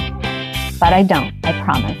sermon. But I don't, I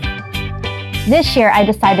promise. This year, I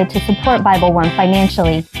decided to support Bible Worm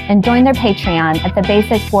financially and join their Patreon at the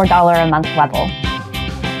basic $4 a month level.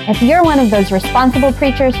 If you're one of those responsible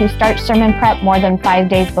preachers who start sermon prep more than 5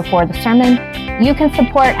 days before the sermon, you can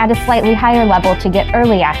support at a slightly higher level to get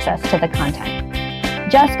early access to the content.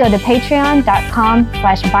 Just go to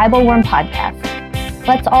patreon.com/BibleWormPodcast.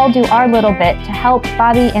 Let's all do our little bit to help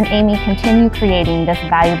Bobby and Amy continue creating this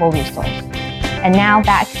valuable resource. And now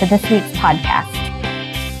back to this week's podcast.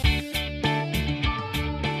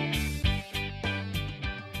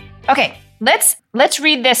 Okay, let's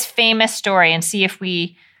read this famous story and see if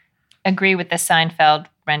we agree with the Seinfeld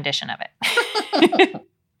rendition of it.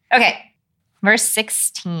 Okay, verse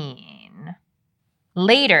 16.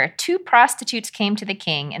 Later, 2 prostitutes came to the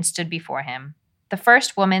king and stood before him. The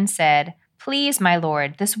first woman said, "Please, my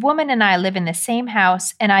lord, this woman and I live in the same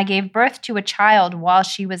house, and I gave birth to a child while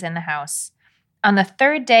she was in the house. On the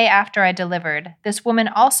 3rd day after I delivered, this woman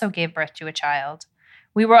also gave birth to a child.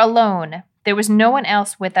 We were alone. There was no one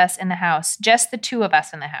else with us in the house, just the 2 of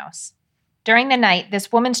us in the house. During the night,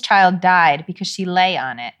 this woman's child died because she lay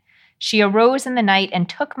on it. She arose in the night and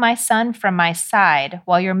took my son from my side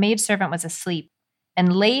while your maidservant was asleep,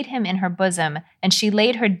 and laid him in her bosom, and she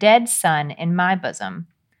laid her dead son in my bosom.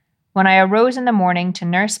 When I arose in the morning to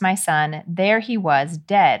nurse my son, there he was,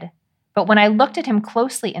 dead. But when I looked at him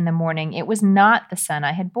closely in the morning, it was not the son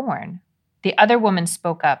I had born." The other woman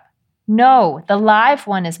spoke up, "No, the live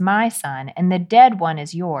one is my son, and the dead one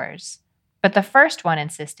is yours." But the first one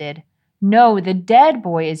insisted, "No, the dead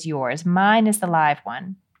boy is yours, mine is the live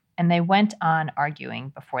one." And they went on arguing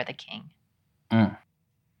before the king.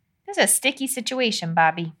 This is a sticky situation,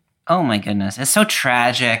 Bobby. Oh my goodness. It's so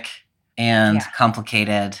tragic and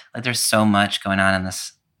complicated. Like there's so much going on in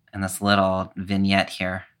this little vignette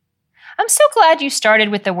here. I'm so glad you started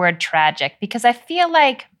with the word tragic, because I feel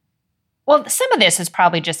like, well, some of this is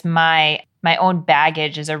probably just my own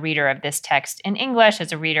baggage as a reader of this text. In English,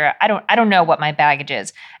 as a reader, I don't know what my baggage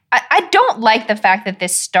is. I don't like the fact that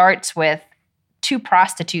this starts with 2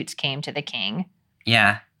 prostitutes came to the king.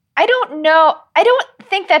 Yeah. I don't know. I don't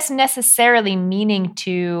think that's necessarily meaning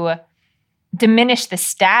to diminish the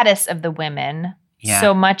status of the women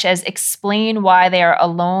so much as explain why they are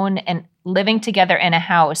alone and living together in a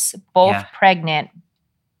house, both pregnant,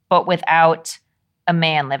 but without a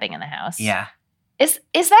man living in the house. Yeah. Is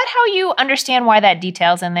that how you understand why that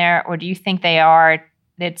detail's in there, or do you think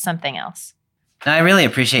it's something else? I really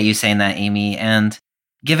appreciate you saying that, Amy. And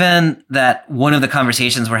given that one of the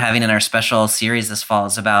conversations we're having in our special series this fall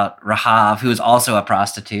is about Rahav, who is also a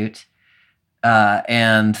prostitute,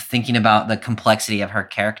 and thinking about the complexity of her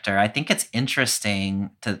character, I think it's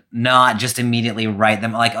interesting to not just immediately write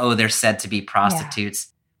them like, oh, they're said to be prostitutes.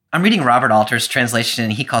 Yeah. I'm reading Robert Alter's translation,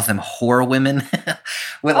 and he calls them whore women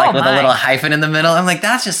with a little hyphen in the middle. I'm like,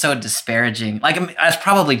 that's just so disparaging. Like, that's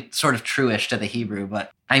probably sort of true-ish to the Hebrew,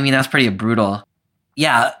 but I mean, that's pretty brutal.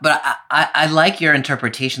 Yeah, but I like your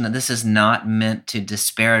interpretation that this is not meant to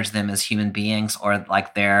disparage them as human beings or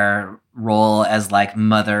like their role as like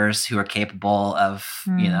mothers who are capable of,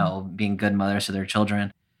 being good mothers to their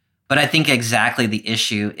children. But I think exactly the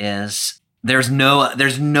issue is there's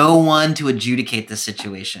no one to adjudicate this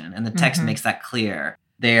situation. And the text makes that clear.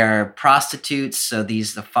 They are prostitutes, so the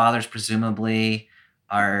fathers presumably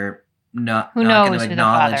are not going to acknowledge. Who knows who the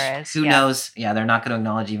father is? Who knows? Yeah, they're not going to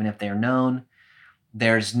acknowledge even if they're known.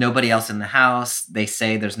 There's nobody else in the house. They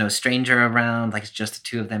say there's no stranger around, like it's just the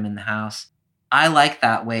 2 of them in the house. I like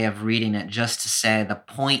that way of reading it, just to say the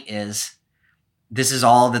point is this is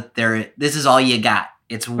all you got.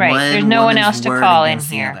 It's right. One There's no one else to call in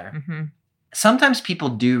here. Mm-hmm. Sometimes people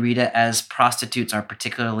do read it as prostitutes are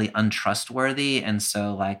particularly untrustworthy, and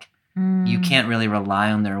so you can't really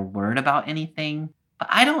rely on their word about anything. But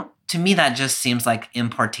to me that just seems like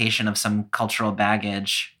importation of some cultural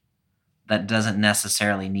baggage that doesn't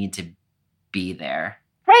necessarily need to be there.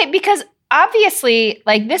 Right, because obviously,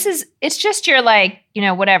 like, it's just your, like,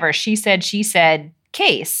 whatever, she said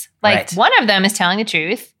case. Like, Right. one of them is telling the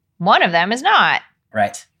truth, one of them is not.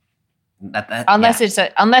 Right. Unless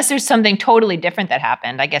there's something totally different that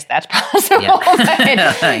happened. I guess that's possible. Yeah.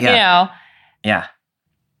 But, Yeah.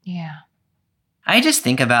 Yeah. I just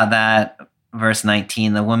think about that verse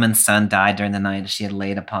 19, the woman's son died during the night she had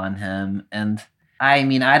laid upon him. And I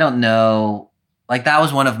mean, I don't know, like that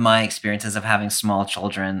was one of my experiences of having small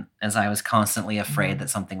children, as I was constantly afraid that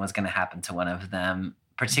something was going to happen to one of them,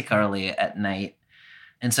 particularly at night.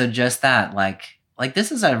 And so just that, like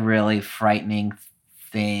this is a really frightening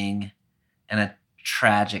thing and a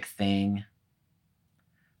tragic thing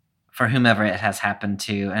for whomever it has happened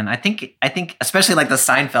to. And I think especially like the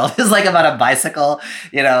Seinfeld is like about a bicycle,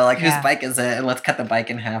 whose bike is it? And let's cut the bike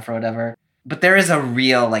in half or whatever. But there is a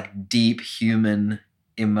real like deep human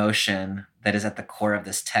emotion that is at the core of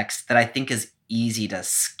this text that I think is easy to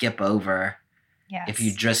skip over if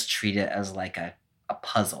you just treat it as like a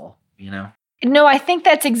puzzle, No, I think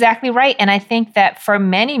that's exactly right. And I think that for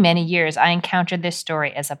many, many years, I encountered this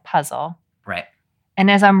story as a puzzle. Right. And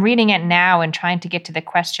as I'm reading it now and trying to get to the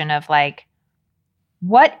question of like,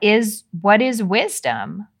 what is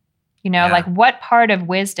wisdom? Like what part of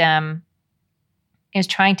wisdom is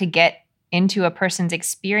trying to get into a person's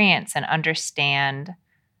experience and understand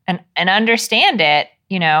it,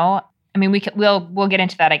 I mean, we'll get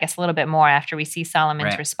into that, I guess, a little bit more after we see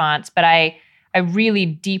Solomon's response. But I really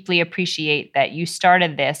deeply appreciate that you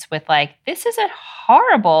started this with like, this is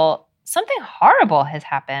something horrible has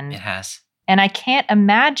happened. It has. And I can't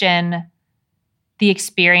imagine the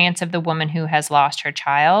experience of the woman who has lost her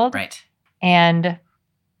child. Right. And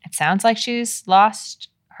it sounds like she's lost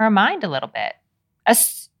her mind a little bit.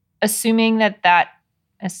 Assuming that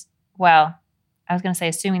is, well, I was going to say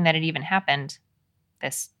assuming that it even happened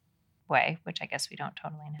this way, which I guess we don't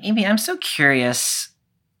totally know. Amy, I'm so curious.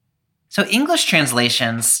 So English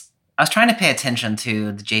translations, I was trying to pay attention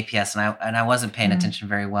to the JPS and I wasn't paying attention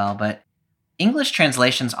very well, but English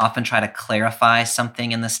translations often try to clarify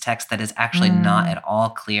something in this text that is actually not at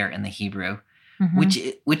all clear in the Hebrew, which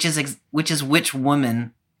is which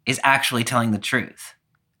woman is actually telling the truth.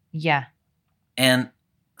 Yeah. And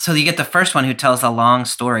so you get the first one who tells a long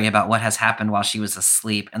story about what has happened while she was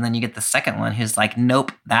asleep, and then you get the second one who's like,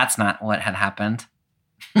 nope, that's not what had happened.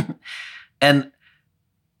 And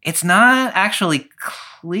it's not actually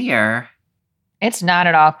clear. It's not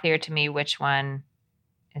at all clear to me which one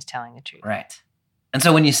is telling the truth. Right. And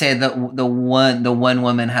so when you say the one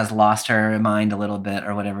woman has lost her mind a little bit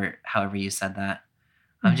or whatever, however you said that,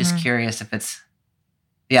 I'm just curious if it's,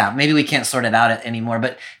 maybe we can't sort it out anymore.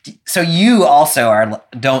 But so you also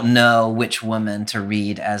don't know which woman to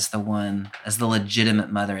read as the legitimate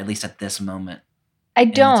mother, at least at this moment. I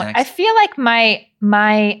don't. I feel like my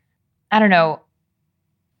I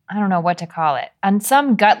don't know what to call it. On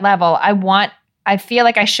some gut level, I feel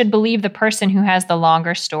like I should believe the person who has the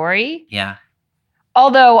longer story. Yeah.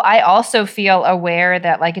 Although I also feel aware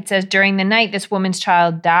that, like it says, during the night, this woman's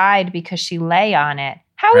child died because she lay on it.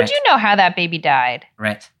 How would you know how that baby died?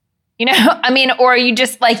 Right. I mean, or you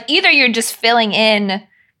just like, either you're just filling in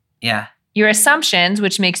your assumptions,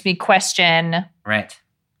 which makes me question, right.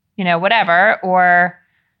 Whatever, or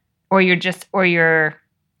you're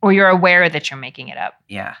aware that you're making it up.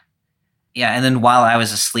 Yeah. Yeah, and then while I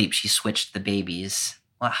was asleep, she switched the babies.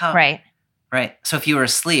 Well, how? Right. Right. So if you were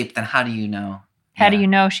asleep, then how do you know? How do you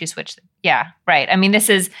know she switched? Yeah, right. I mean, this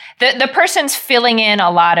is the person's filling in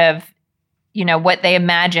a lot of, what they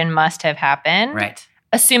imagine must have happened. Right.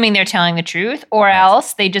 Assuming they're telling the truth, or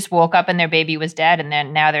else they just woke up and their baby was dead, and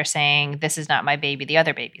then now they're saying, this is not my baby, the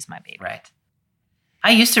other baby's my baby. Right.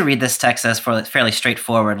 I used to read this text as fairly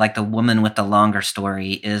straightforward, like the woman with the longer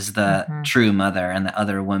story is the true mother, and the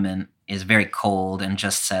other woman is very cold and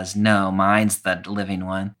just says, no, mine's the living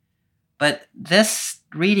one. But this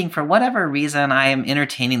reading, for whatever reason, I am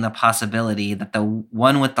entertaining the possibility that the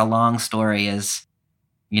one with the long story is,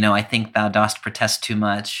 I think thou dost protest too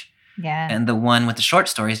much. Yeah. And the one with the short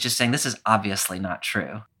story is just saying, this is obviously not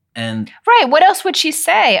true. And right. What else would she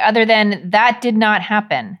say other than that did not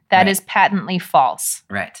happen? That is patently false.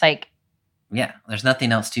 Right. Like, yeah, there's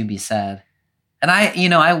nothing else to be said. And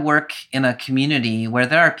I work in a community where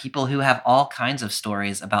there are people who have all kinds of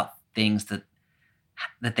stories about things that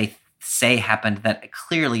they say happened that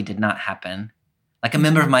clearly did not happen. Like a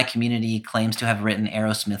member of my community claims to have written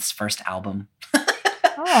Aerosmith's first album.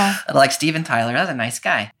 Like Steven Tyler, that's a nice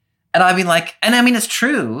guy. And I mean, it's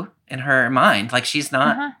true in her mind. Like she's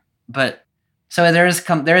not, but so there is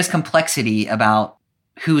complexity about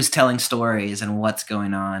who's telling stories and what's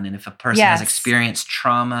going on. And if a person has experienced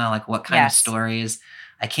trauma, like what kind of stories.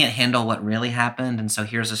 I can't handle what really happened. And so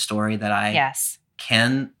here's a story that I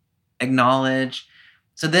can acknowledge.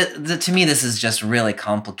 So to me, this is just really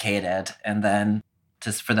complicated. And then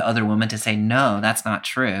for the other woman to say, no, that's not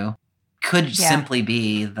true, could simply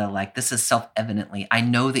be this is self-evidently, I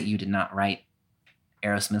know that you did not write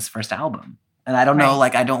Aerosmith's first album. And I don't know,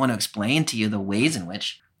 I don't want to explain to you the ways in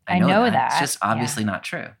which I know that. It's just obviously not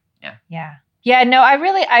true. Yeah. Yeah. Yeah, no,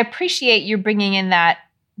 I appreciate you bringing in that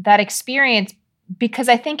experience, because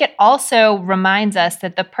I think it also reminds us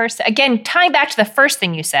that the person, again, tying back to the first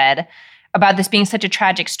thing you said about this being such a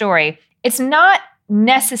tragic story, it's not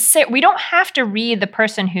necessary. We don't have to read the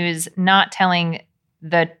person who's not telling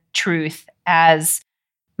the truth as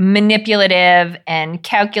manipulative and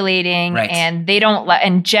calculating, and they don't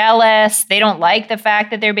and jealous. They don't like the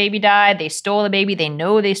fact that their baby died. They stole a baby. They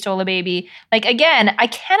know they stole a baby. Again, I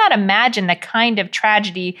cannot imagine the kind of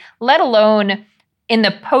tragedy, let alone in the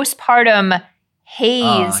postpartum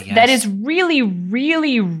haze that is really,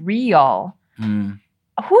 really real.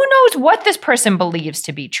 Who knows what this person believes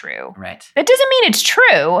to be true? Right. That doesn't mean it's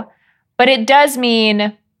true, but it does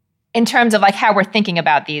mean in terms of how we're thinking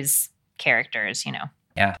about these characters,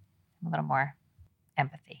 Yeah. A little more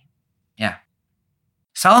empathy. Yeah.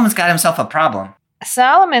 Solomon's got himself a problem.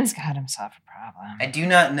 I do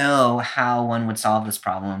not know how one would solve this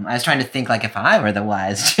problem. I was trying to think if I were the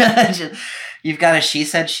wise judge. You've got a she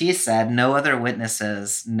said, no other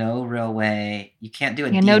witnesses, no real way. You can't do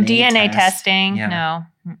no DNA testing. Yeah.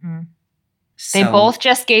 No. They both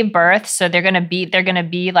just gave birth, so they're gonna be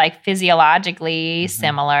physiologically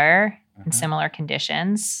similar in similar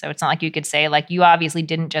conditions. So it's not like you could say you obviously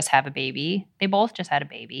didn't just have a baby. They both just had a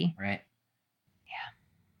baby. Right.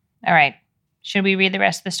 Yeah. All right. Should we read the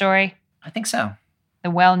rest of the story? I think so.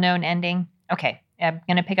 The well-known ending. Okay. I'm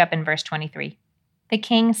going to pick up in verse 23. The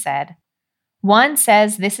king said, "One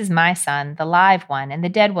says, 'This is my son, the live one, and the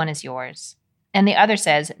dead one is yours.' And the other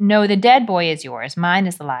says, 'No, the dead boy is yours, mine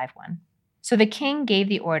is the live one.' So the king gave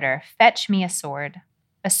the order, 'Fetch me a sword.'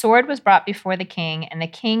 A sword was brought before the king, and the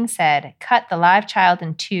king said, 'Cut the live child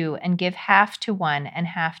in two and give half to one and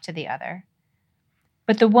half to the other.'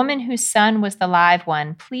 But the woman whose son was the live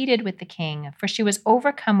one pleaded with the king, for she was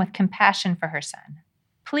overcome with compassion for her son.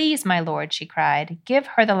 'Please, my lord,' she cried, 'give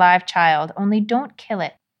her the live child, only don't kill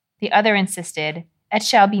it.' The other insisted, 'It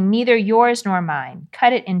shall be neither yours nor mine.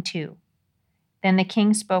 Cut it in two.' Then the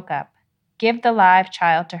king spoke up. 'Give the live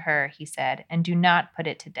child to her,' he said, 'and do not put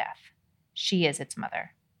it to death. She is its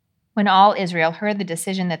mother.' When all Israel heard the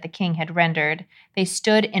decision that the king had rendered, they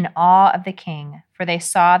stood in awe of the king, for they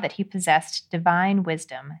saw that he possessed divine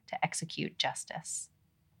wisdom to execute justice."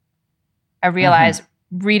 I realize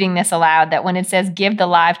reading this aloud that when it says give the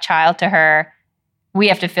live child to her, we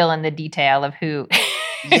have to fill in the detail of who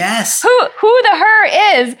Yes. who the her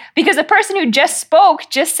is, because the person who just spoke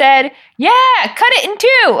just said, "Yeah, cut it in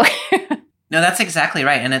two." No, that's exactly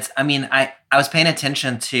right. And I was paying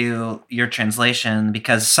attention to your translation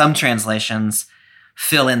because some translations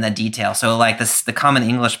fill in the detail. So the Common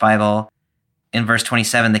English Bible in verse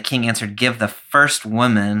 27, the king answered, "Give the first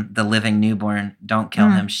woman the living newborn. Don't kill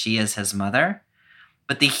him. She is his mother."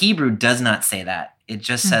 But the Hebrew does not say that. It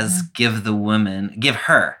just says, give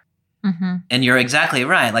her. And you're exactly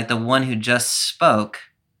right. The one who just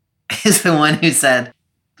spoke is the one who said,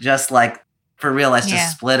 just for real, let's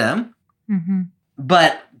just split him.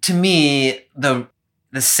 But to me, the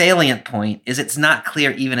salient point is it's not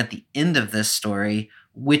clear even at the end of this story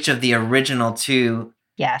which of the original two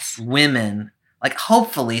women,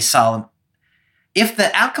 hopefully Solomon, if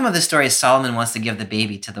the outcome of the story is Solomon wants to give the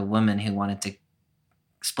baby to the woman who wanted to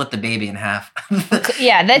split the baby in half.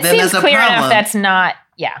 That seems clear enough. That's not,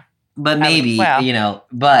 But maybe,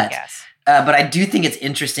 but I do think it's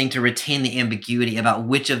interesting to retain the ambiguity about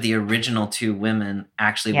which of the original two women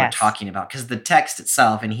actually we're talking about. Because the text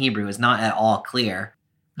itself in Hebrew is not at all clear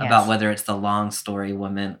about whether it's the long story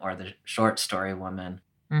woman or the short story woman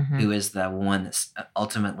who is the one that's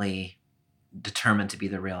ultimately determined to be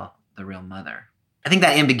the real mother. I think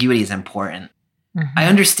that ambiguity is important. I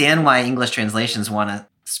understand why English translations want to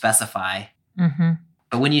specify.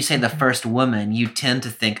 But when you say the first woman, you tend to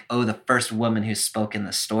think, the first woman who spoke in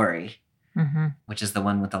the story. Which is the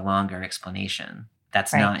one with the longer explanation.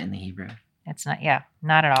 That's not in the Hebrew. That's not,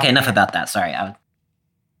 not at all. Okay, enough about that. Sorry.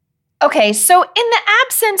 Okay, so in the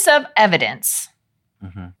absence of evidence,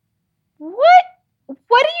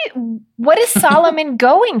 what is Solomon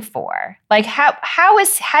going for? How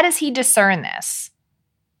does he discern this?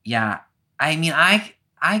 Yeah, I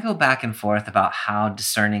go back and forth about how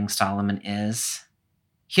discerning Solomon is.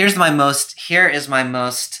 Here is my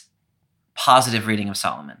most positive reading of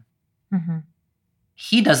Solomon. Mm-hmm.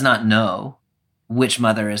 He does not know which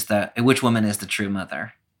woman is the true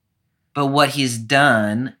mother. But what he's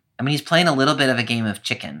done, I mean, he's playing a little bit of a game of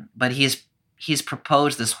chicken, but he's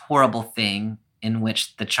proposed this horrible thing in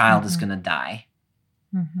which the child is going to die.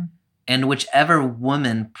 Mm-hmm. And whichever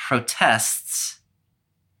woman protests,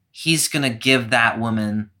 he's going to give that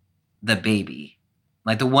woman the baby.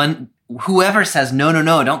 Like whoever says, no,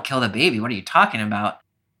 don't kill the baby. What are you talking about?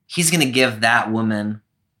 He's going to give that woman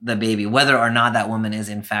the baby, whether or not that woman is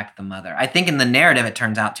in fact the mother. I think in the narrative, it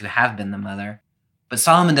turns out to have been the mother, but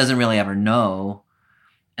Solomon doesn't really ever know.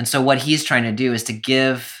 And so what he's trying to do is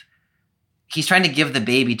he's trying to give the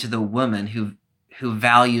baby to the woman who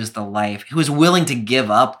values the life, who is willing to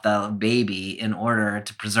give up the baby in order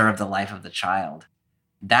to preserve the life of the child.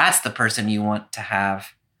 That's the person you want to have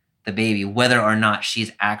the baby, whether or not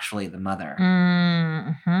she's actually the mother.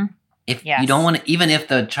 Mm-hmm. You don't want to, even if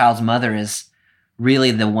the child's mother is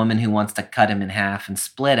really the woman who wants to cut him in half and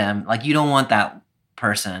split him, like you don't want that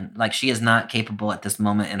person. Like she is not capable at this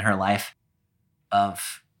moment in her life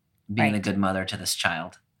of being a good mother to this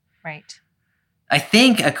child. Right. I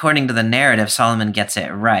think, according to the narrative, Solomon gets it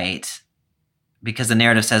right because the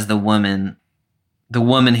narrative says the woman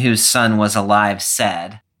whose son was alive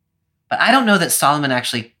said. But I don't know that Solomon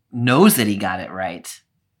actually knows that he got it right.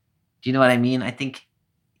 Do you know what I mean? I think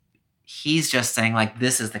he's just saying, like,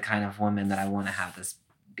 this is the kind of woman that I want to have this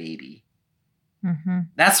baby. Mm-hmm.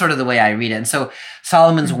 That's sort of the way I read it. And so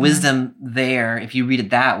Solomon's wisdom there, if you read it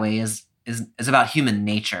that way, is about human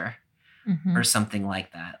nature or something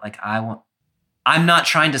like that. Like, I'm not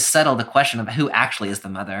trying to settle the question of who actually is the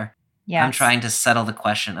mother. Yes. I'm trying to settle the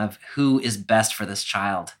question of who is best for this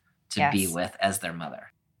child to be with as their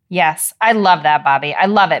mother. Yes. I love that, Bobby. I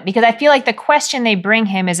love it because I feel like the question they bring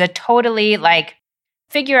him is a totally like,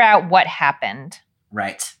 figure out what happened.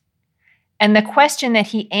 Right. And the question that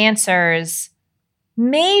he answers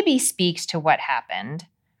maybe speaks to what happened,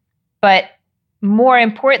 but more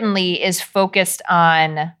importantly is focused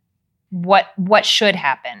on what should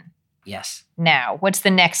happen. Yes. Now, what's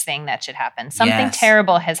the next thing that should happen? Something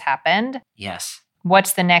terrible has happened. Yes.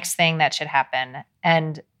 What's the next thing that should happen?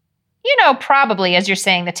 And, probably, as you're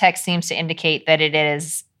saying, the text seems to indicate that it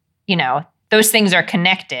is, those things are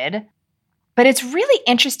connected. But it's really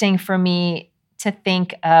interesting for me to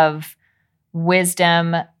think of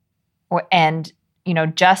wisdom and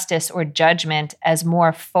justice or judgment as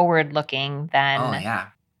more forward-looking than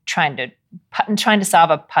trying to solve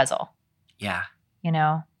a puzzle. Yeah.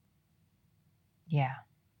 Yeah.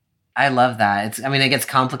 I love that. It gets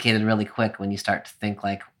complicated really quick when you start to think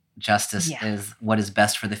like justice is what is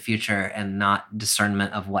best for the future and not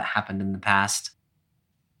discernment of what happened in the past.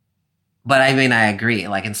 But I agree.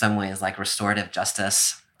 Like in some ways, like restorative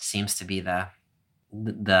justice seems to be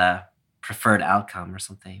the preferred outcome or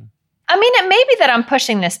something. It may be that I'm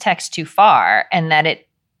pushing this text too far and that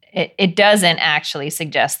it doesn't actually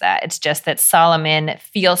suggest that. It's just that Solomon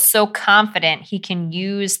feels so confident he can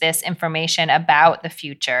use this information about the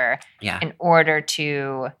future in order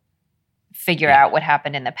to figure out what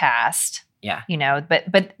happened in the past. Yeah.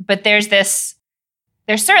 But there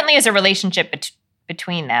certainly is a relationship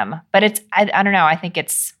between them. But I don't know. I think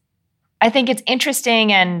it's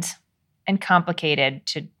interesting and complicated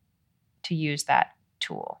to use that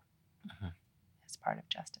tool as part of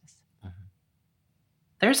justice.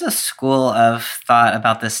 There's a school of thought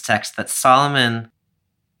about this text that Solomon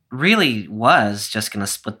really was just going to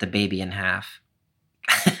split the baby in half.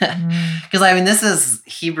 Because this is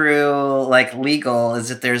Hebrew, like legal,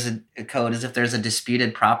 as if there's a code, as if there's a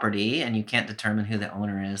disputed property and you can't determine who the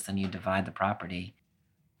owner is, then you divide the property.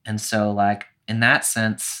 And so, like, in that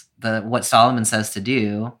sense, what Solomon says to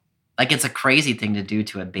do, like, it's a crazy thing to do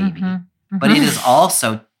to a baby. But it is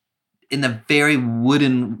also, in the very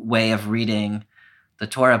wooden way of reading the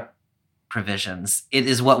Torah provisions, it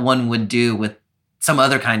is what one would do with some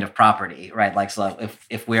other kind of property, right? Like, so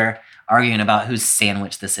if we're arguing about whose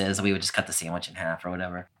sandwich this is, we would just cut the sandwich in half or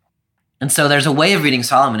whatever. And so there's a way of reading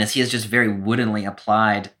Solomon as he has just very woodenly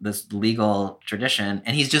applied this legal tradition,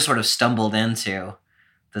 and he's just sort of stumbled into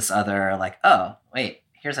this other, like, oh, wait,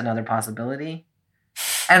 here's another possibility.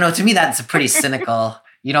 I don't know, to me that's a pretty cynical,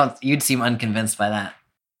 you'd seem unconvinced by that.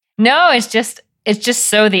 No, it's just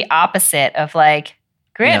so the opposite of like,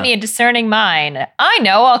 grant me a discerning mind. I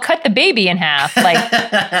know, I'll cut the baby in half. Like,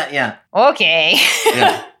 yeah. Okay.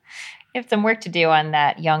 Yeah. You have some work to do on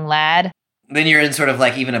that, young lad. Then you're in sort of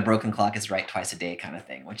like even a broken clock is right twice a day kind of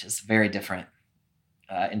thing, which is very different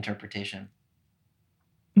interpretation.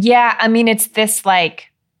 Yeah, it's this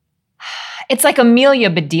like, it's like Amelia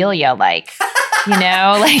Bedelia, like. You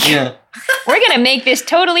know, like, Yeah. we're going to make this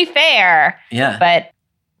totally fair. Yeah. But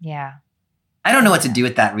yeah. I don't know what to do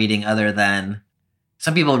with that reading other than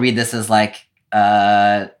some people read this as like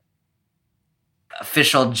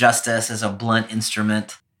official justice is a blunt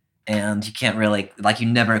instrument and you can't really, like, you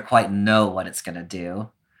never quite know what it's going to do,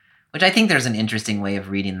 which I think there's an interesting way of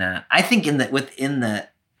reading that. I think within the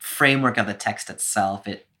framework of the text itself,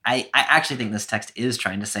 I actually think this text is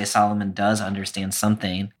trying to say Solomon does understand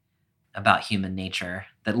something about human nature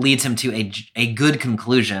that leads him to a good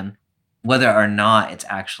conclusion, whether or not it's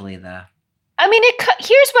actually the... I mean,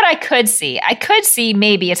 here's what I could see. I could see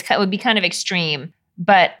maybe it would be kind of extreme,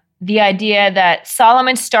 but the idea that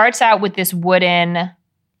Solomon starts out with this wooden,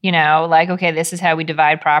 you know, like, okay, this is how we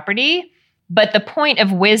divide property. But the point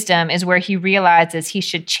of wisdom is where he realizes he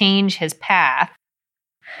should change his path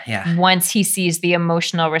once he sees the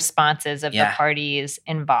emotional responses of the parties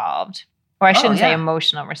involved. Or I shouldn't say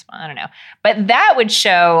emotional response. I don't know. But that would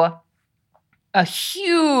show a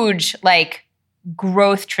huge, like,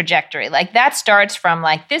 growth trajectory. Like, that starts from,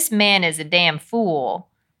 like, this man is a damn fool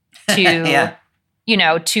to, you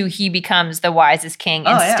know, to he becomes the wisest king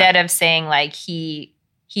instead of saying, like, he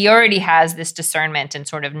already has this discernment and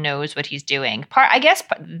sort of knows what he's doing. I guess,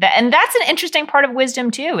 and that's an interesting part of wisdom,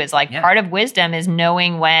 too, is, like, part of wisdom is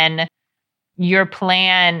knowing when your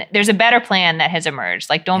plan, there's a better plan that has emerged.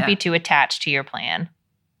 Like, don't be too attached to your plan.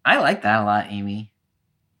 I like that a lot, Amy.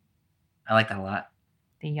 I like that a lot.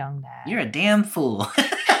 The young dad. You're a damn fool.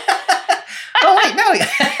 Oh, wait, no.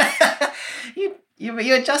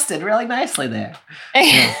 you adjusted really nicely there.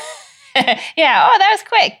 Yeah. Oh, that was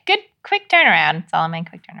quick. Good, quick turnaround, Solomon.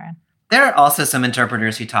 Quick turnaround. There are also some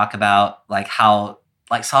interpreters who talk about, like, how,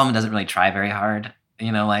 like, Solomon doesn't really try very hard.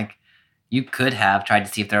 You know, like, you could have tried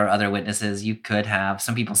to see if there are other witnesses. You could have.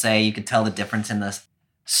 Some people say you could tell the difference in the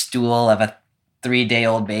stool of a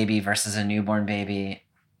 3-day-old baby versus a newborn baby.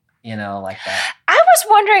 You know, like that. I was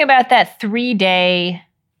wondering about that 3-day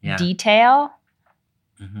detail.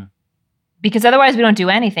 Mm-hmm. Because otherwise we don't do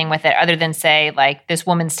anything with it other than say, like, this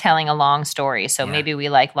woman's telling a long story. So maybe we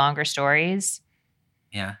like longer stories.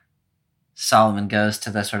 Yeah. Solomon goes to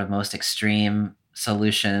the sort of most extreme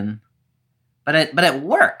solution. But it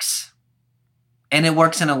works. And it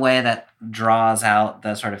works in a way that draws out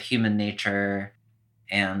the sort of human nature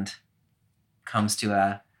and comes to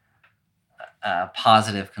a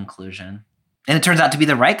positive conclusion. And it turns out to be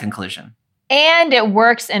the right conclusion. And it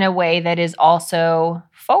works in a way that is also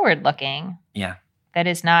forward-looking. Yeah. That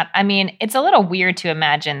is not, I mean, it's a little weird to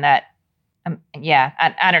imagine that, I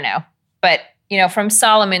don't know. But, you know, from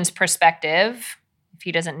Solomon's perspective, if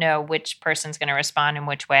he doesn't know which person's going to respond in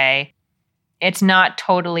which way, it's not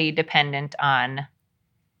totally dependent on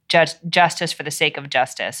justice for the sake of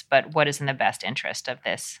justice, but what is in the best interest of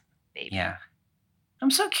this baby. Yeah.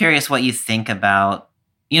 I'm so curious what you think about,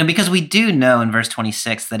 you know, because we do know in verse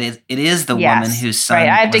 26 that it is the woman whose son was alive. Right,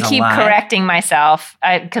 I have to keep correcting myself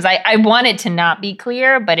because I want it to not be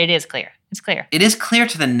clear, but it is clear. It's clear. It is clear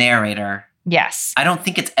to the narrator. Yes. I don't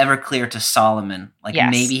think it's ever clear to Solomon. Like,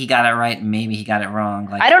 maybe he got it right, maybe he got it wrong.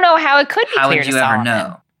 Like, I don't know how it could be clear to Solomon. How would you ever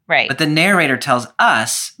know? Right. But the narrator tells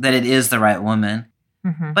us that it is the right woman.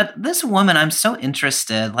 Mm-hmm. But this woman, I'm so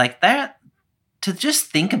interested, like, that, to just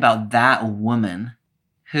think about that woman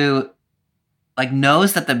who, like,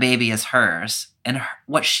 knows that the baby is hers, and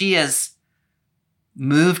what she is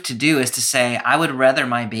moved to do is to say, I would rather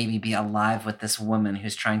my baby be alive with this woman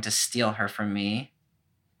who's trying to steal her from me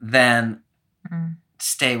than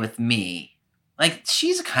stay with me. Like,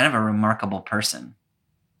 she's kind of a remarkable person.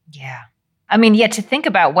 Yeah. I mean, yet to think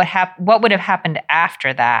about what would have happened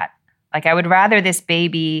after that. Like, I would rather this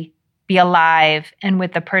baby be alive and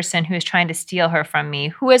with the person who is trying to steal her from me,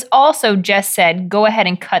 who has also just said, go ahead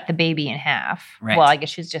and cut the baby in half. Right. Well, I guess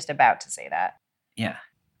she's just about to say that. Yeah.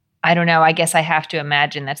 I don't know. I guess I have to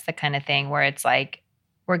imagine that's the kind of thing where it's like,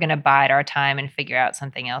 we're going to bide our time and figure out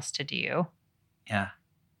something else to do. Yeah.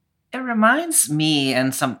 It reminds me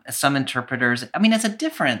and some interpreters, I mean, it's a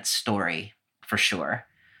different story for sure.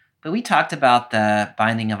 But we talked about the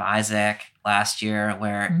binding of Isaac last year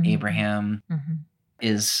where Abraham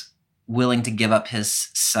is willing to give up his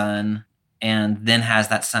son and then has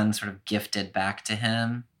that son sort of gifted back to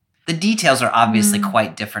him. The details are obviously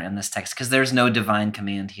quite different in this text because there's no divine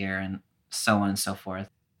command here and so on and so forth.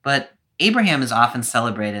 But Abraham is often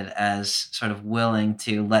celebrated as sort of willing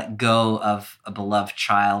to let go of a beloved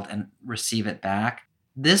child and receive it back.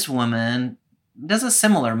 This woman does a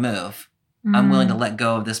similar move. I'm willing to let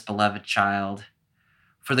go of this beloved child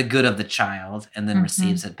for the good of the child and then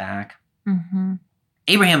receives it back.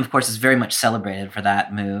 Abraham, of course, is very much celebrated for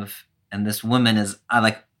that move. And this woman is,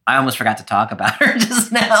 I almost forgot to talk about her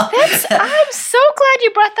just now. I'm so glad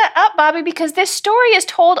you brought that up, Bobby, because this story is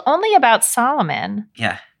told only about Solomon.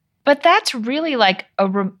 Yeah. But that's really like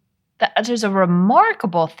that is a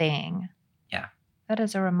remarkable thing. Yeah. That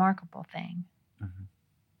is a remarkable thing. Mm-hmm.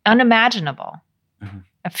 Unimaginable. Mm-hmm.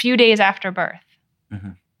 A few days after birth.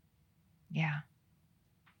 Mm-hmm. Yeah.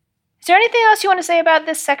 Is there anything else you want to say about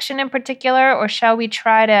this section in particular, or shall we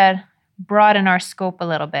try to broaden our scope a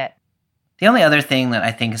little bit? The only other thing that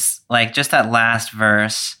I think is like just that last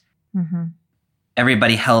verse,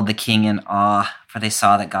 everybody held the king in awe, for they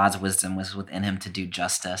saw that God's wisdom was within him to do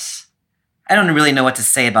justice. I don't really know what to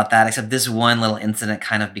say about that, except this one little incident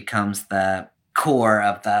kind of becomes the core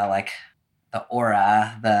of the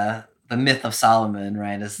aura, the myth of Solomon,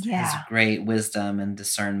 right? His great wisdom and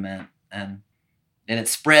discernment, and it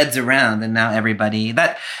spreads around, and now everybody,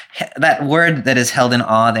 that word that is held in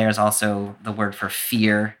awe there is also the word for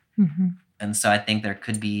fear. Mm-hmm. And so I think there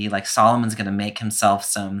could be, like, Solomon's going to make himself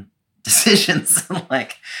some decisions.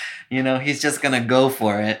 Like, he's just going to go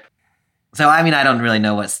for it. So, I mean, I don't really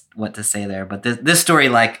know what to say there. But this story,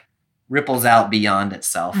 like, ripples out beyond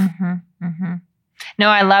itself. Mm-hmm. Mm-hmm. No,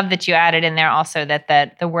 I love that you added in there also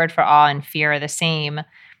that the word for awe and fear are the same.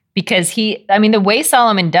 Because the way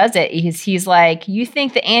Solomon does it is he's like, you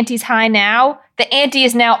think the ante's high now? The ante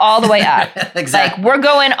is now all the way up. Exactly. Like, we're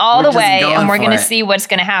going all the way, and we're going to it. see what's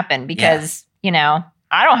going to happen because,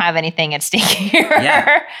 I don't have anything at stake here.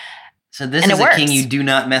 Yeah. So this is a king you do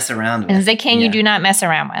not mess around with. This is a king you do not mess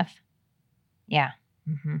around with. Yeah.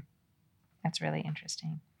 Mm-hmm. That's really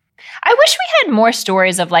interesting. I wish we had more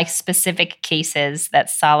stories of like specific cases that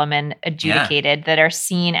Solomon adjudicated that are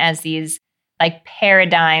seen as these like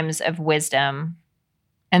paradigms of wisdom.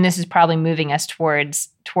 And this is probably moving us towards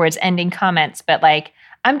ending comments, but like,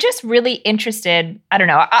 I'm just really interested. I don't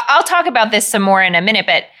know. I'll talk about this some more in a minute,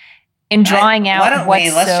 but in drawing out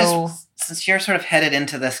since you're sort of headed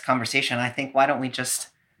into this conversation, I think, why don't we just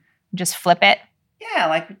flip it? Yeah.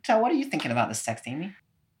 Like, what are you thinking about this text, Amy?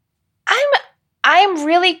 I'm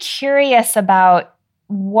really curious about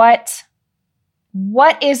what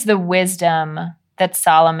is the wisdom that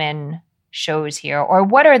Solomon shows here, or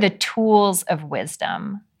what are the tools of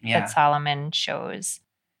wisdom that Solomon shows,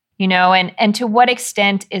 and to what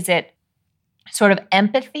extent is it sort of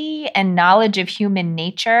empathy and knowledge of human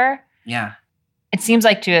nature? Yeah. It seems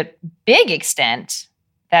like to a big extent,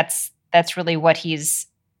 that's really what he's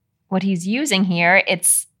using here.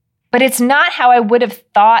 But it's not how I would have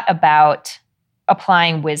thought about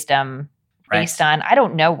applying wisdom based on, I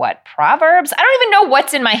don't know what, Proverbs? I don't even know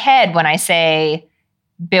what's in my head when I say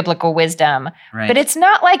biblical wisdom. Right. But it's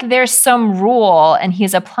not like there's some rule and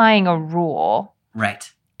he's applying a rule.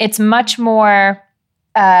 Right. It's much more,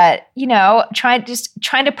 trying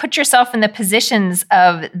to put yourself in the positions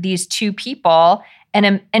of these two people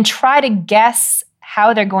and try to guess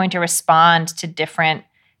how they're going to respond to different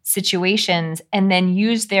situations and then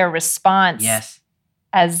use their response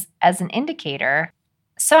as an indicator.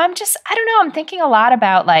 So I don't know, I'm thinking a lot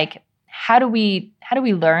about like, how do we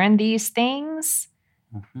learn these things?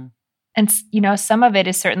 Mm-hmm. And, some of it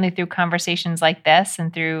is certainly through conversations like this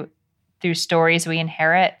and through stories we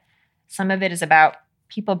inherit. Some of it is about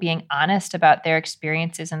people being honest about their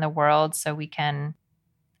experiences in the world so we can,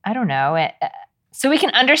 so we can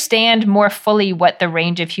understand more fully what the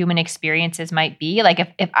range of human experiences might be.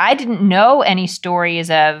 Like if I didn't know any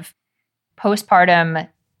stories of postpartum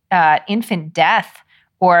infant death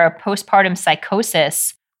or postpartum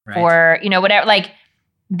psychosis or, whatever, like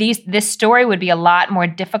this story would be a lot more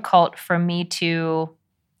difficult for me to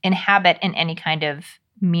inhabit in any kind of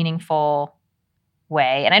meaningful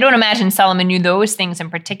way. And I don't imagine Solomon knew those things in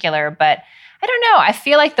particular, but I don't know. I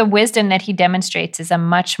feel like the wisdom that he demonstrates is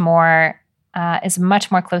much more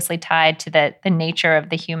closely tied to the nature of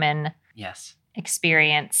the human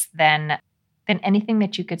experience than anything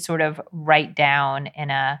that you could sort of write down in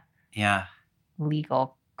a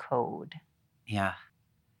legal code. Yeah.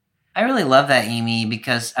 I really love that, Amy,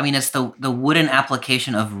 because, it's the wooden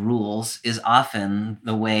application of rules is often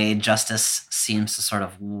the way justice seems to sort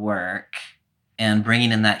of work, and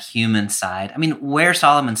bringing in that human side. Where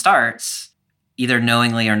Solomon starts, either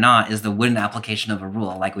knowingly or not, is the wooden application of a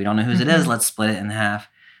rule. Like, we don't know whose it is, let's split it in half.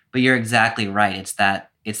 But you're exactly right. It's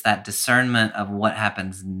that discernment of what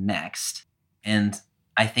happens next. And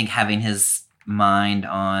I think having his mind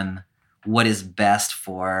on what is best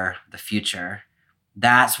for the future,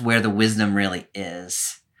 that's where the wisdom really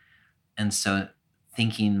is. And so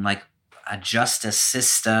thinking like a justice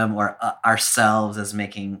system or ourselves as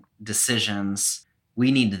making decisions,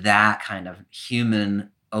 we need that kind of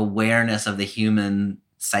human awareness of the human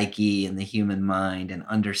psyche and the human mind and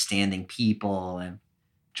understanding people. And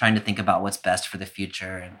trying to think about what's best for the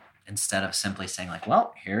future, and instead of simply saying like,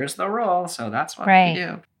 well, here's the rule, so that's what we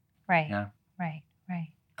do. Right. Yeah. Right.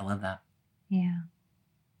 I love that. Yeah.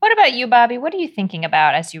 What about you, Bobby? What are you thinking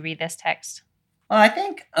about as you read this text? Well, I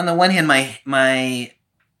think on the one hand, my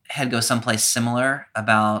head goes someplace similar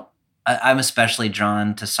about, I'm especially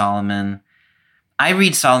drawn to Solomon. I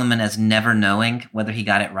read Solomon as never knowing whether he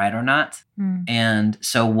got it right or not. And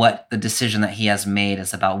so what the decision that he has made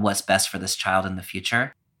is about what's best for this child in the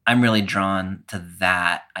future. I'm really drawn to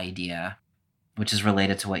that idea, which is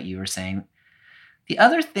related to what you were saying. The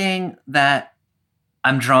other thing that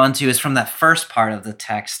I'm drawn to is from that first part of the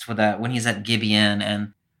text when he's at Gibeon,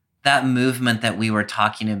 and that movement that we were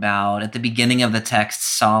talking about at the beginning of the text.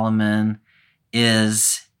 Solomon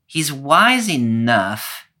he's wise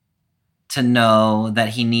enough to know that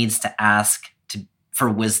he needs to ask for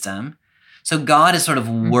wisdom. So God is sort of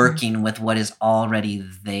working with what is already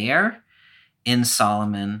there in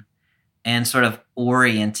Solomon and sort of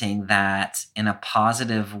orienting that in a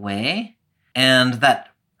positive way. And that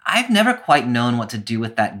I've never quite known what to do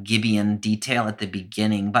with that Gibeon detail at the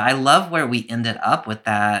beginning, but I love where we ended up with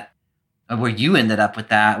that, or where you ended up with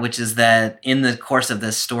that, which is that in the course of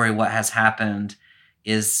this story, what has happened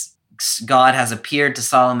is God has appeared to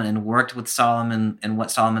Solomon and worked with Solomon and what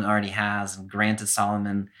Solomon already has and granted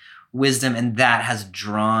Solomon wisdom, and that has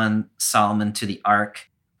drawn Solomon to the ark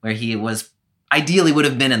where he ideally would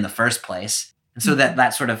have been in the first place. And so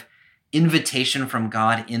that sort of invitation from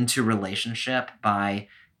God into relationship by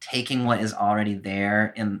taking what is already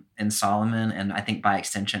there in Solomon, and I think by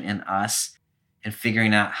extension in us, and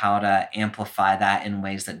figuring out how to amplify that in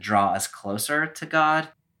ways that draw us closer to God.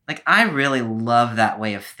 Like, I really love that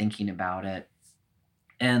way of thinking about it.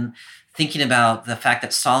 And thinking about the fact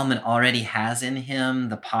that Solomon already has in him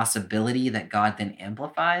the possibility that God then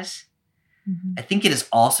amplifies. I think it is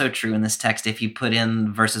also true in this text, if you put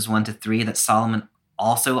in verses 1-3, that Solomon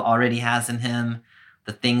also already has in him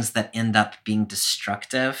the things that end up being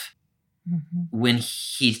destructive when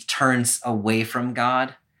he turns away from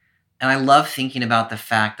God. And I love thinking about the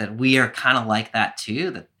fact that we are kind of like that too,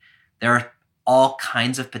 that there are all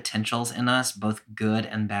kinds of potentials in us, both good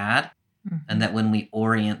and bad. And that when we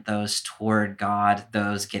orient those toward God,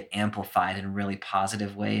 those get amplified in really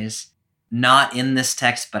positive ways. Not in this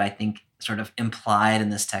text, but I think sort of implied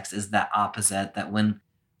in this text is that opposite, that when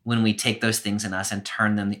we take those things in us and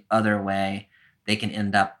turn them the other way, they can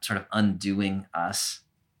end up sort of undoing us.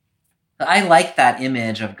 But I like that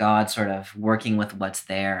image of God sort of working with what's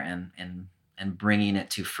there and bringing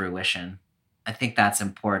it to fruition. I think that's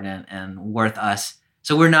important and worth us.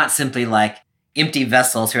 So we're not simply like empty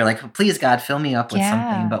vessels who are like, please God, fill me up with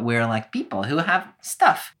something, but we're like people who have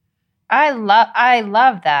stuff. I love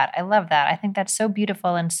that. I love that. I think that's so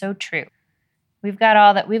beautiful and so true. We've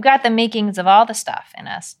got the makings of all the stuff in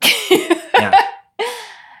us. Yeah.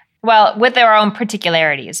 Well, with our own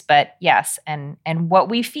particularities, but yes, and what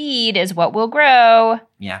we feed is what will grow.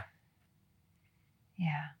 Yeah.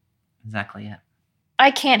 Yeah. Exactly it.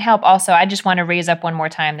 I can't help also, I just want to raise up one more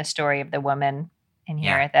time the story of the woman in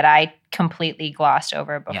here that I completely glossed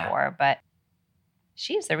over before, but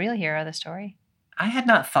she's the real hero of the story. I had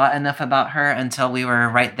not thought enough about her until we were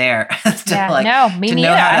right there. Me neither.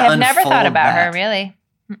 I have never thought about her, really.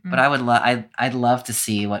 But I'd love to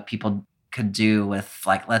see what people could do with,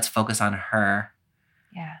 like, let's focus on her.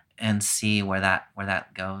 Yeah. And see where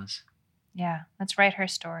that goes. Yeah, let's write her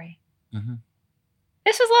story. Mm-hmm.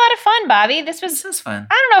 This was a lot of fun, Bobby. This was fun.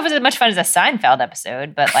 I don't know if it was as much fun as a Seinfeld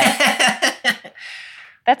episode, but like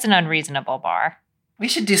that's an unreasonable bar. We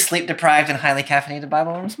should do sleep-deprived and highly caffeinated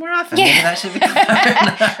Bible rooms more often. Yeah. Maybe that should become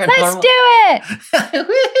our Let's do it!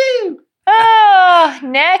 Woohoo! Oh,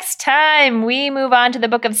 next time we move on to the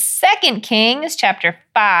book of 2 Kings, chapter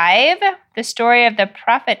 5, the story of the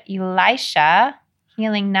prophet Elisha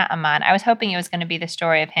healing Naaman. I was hoping it was going to be the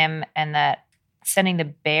story of him and sending the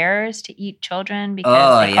bears to eat children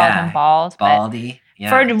because they called him bald. Baldy. Yeah.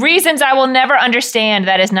 For reasons I will never understand,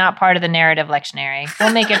 that is not part of the narrative lectionary.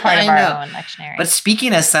 We'll make it part of our own lectionary. But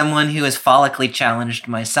speaking as someone who is follically challenged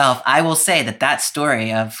myself, I will say that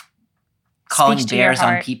story of calling bears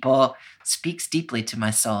on people speaks deeply to my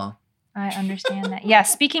soul. I understand that. Yeah,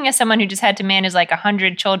 speaking as someone who just had to manage like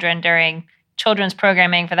 100 children during children's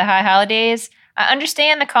programming for the high holidays, I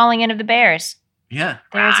understand the calling in of the bears. Yeah.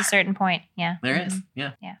 There is a certain point. Yeah. There is.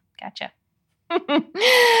 Yeah. Yeah. Gotcha. All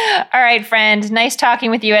right, friend. Nice talking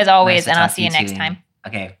with you as always, and I'll see you next time.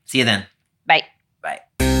 Okay. See you then. Bye. Bye.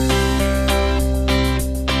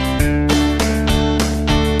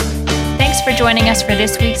 Thanks for joining us for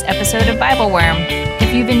this week's episode of Bible Worm.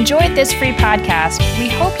 If you've enjoyed this free podcast, we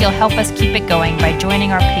hope you'll help us keep it going by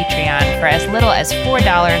joining our Patreon for as little as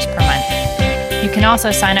 $4 per month. You can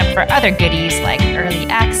also sign up for other goodies like early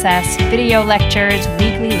access, video lectures,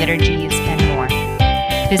 weekly liturgies, and more.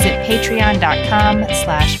 Visit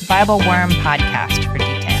patreon.com/BibleWormPodcast for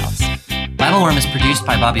details. Bible Worm is produced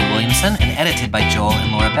by Bobby Williamson and edited by Joel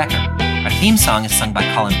and Laura Becker. Our theme song is sung by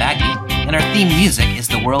Colin Bagby, and our theme music is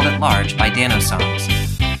The World at Large by Dano Songs.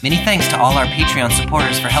 Many thanks to all our Patreon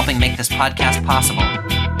supporters for helping make this podcast possible.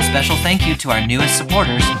 A special thank you to our newest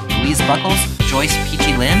supporters, Louise Buckles, Joyce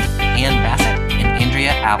Peachy Lind, Ann Bassett, and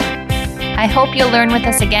Andrea Allen. I hope you'll learn with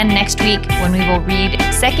us again next week when we will read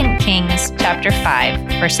 2 Kings chapter 5,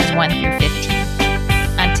 verses 1 through 15.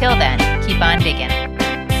 Until then, keep on digging.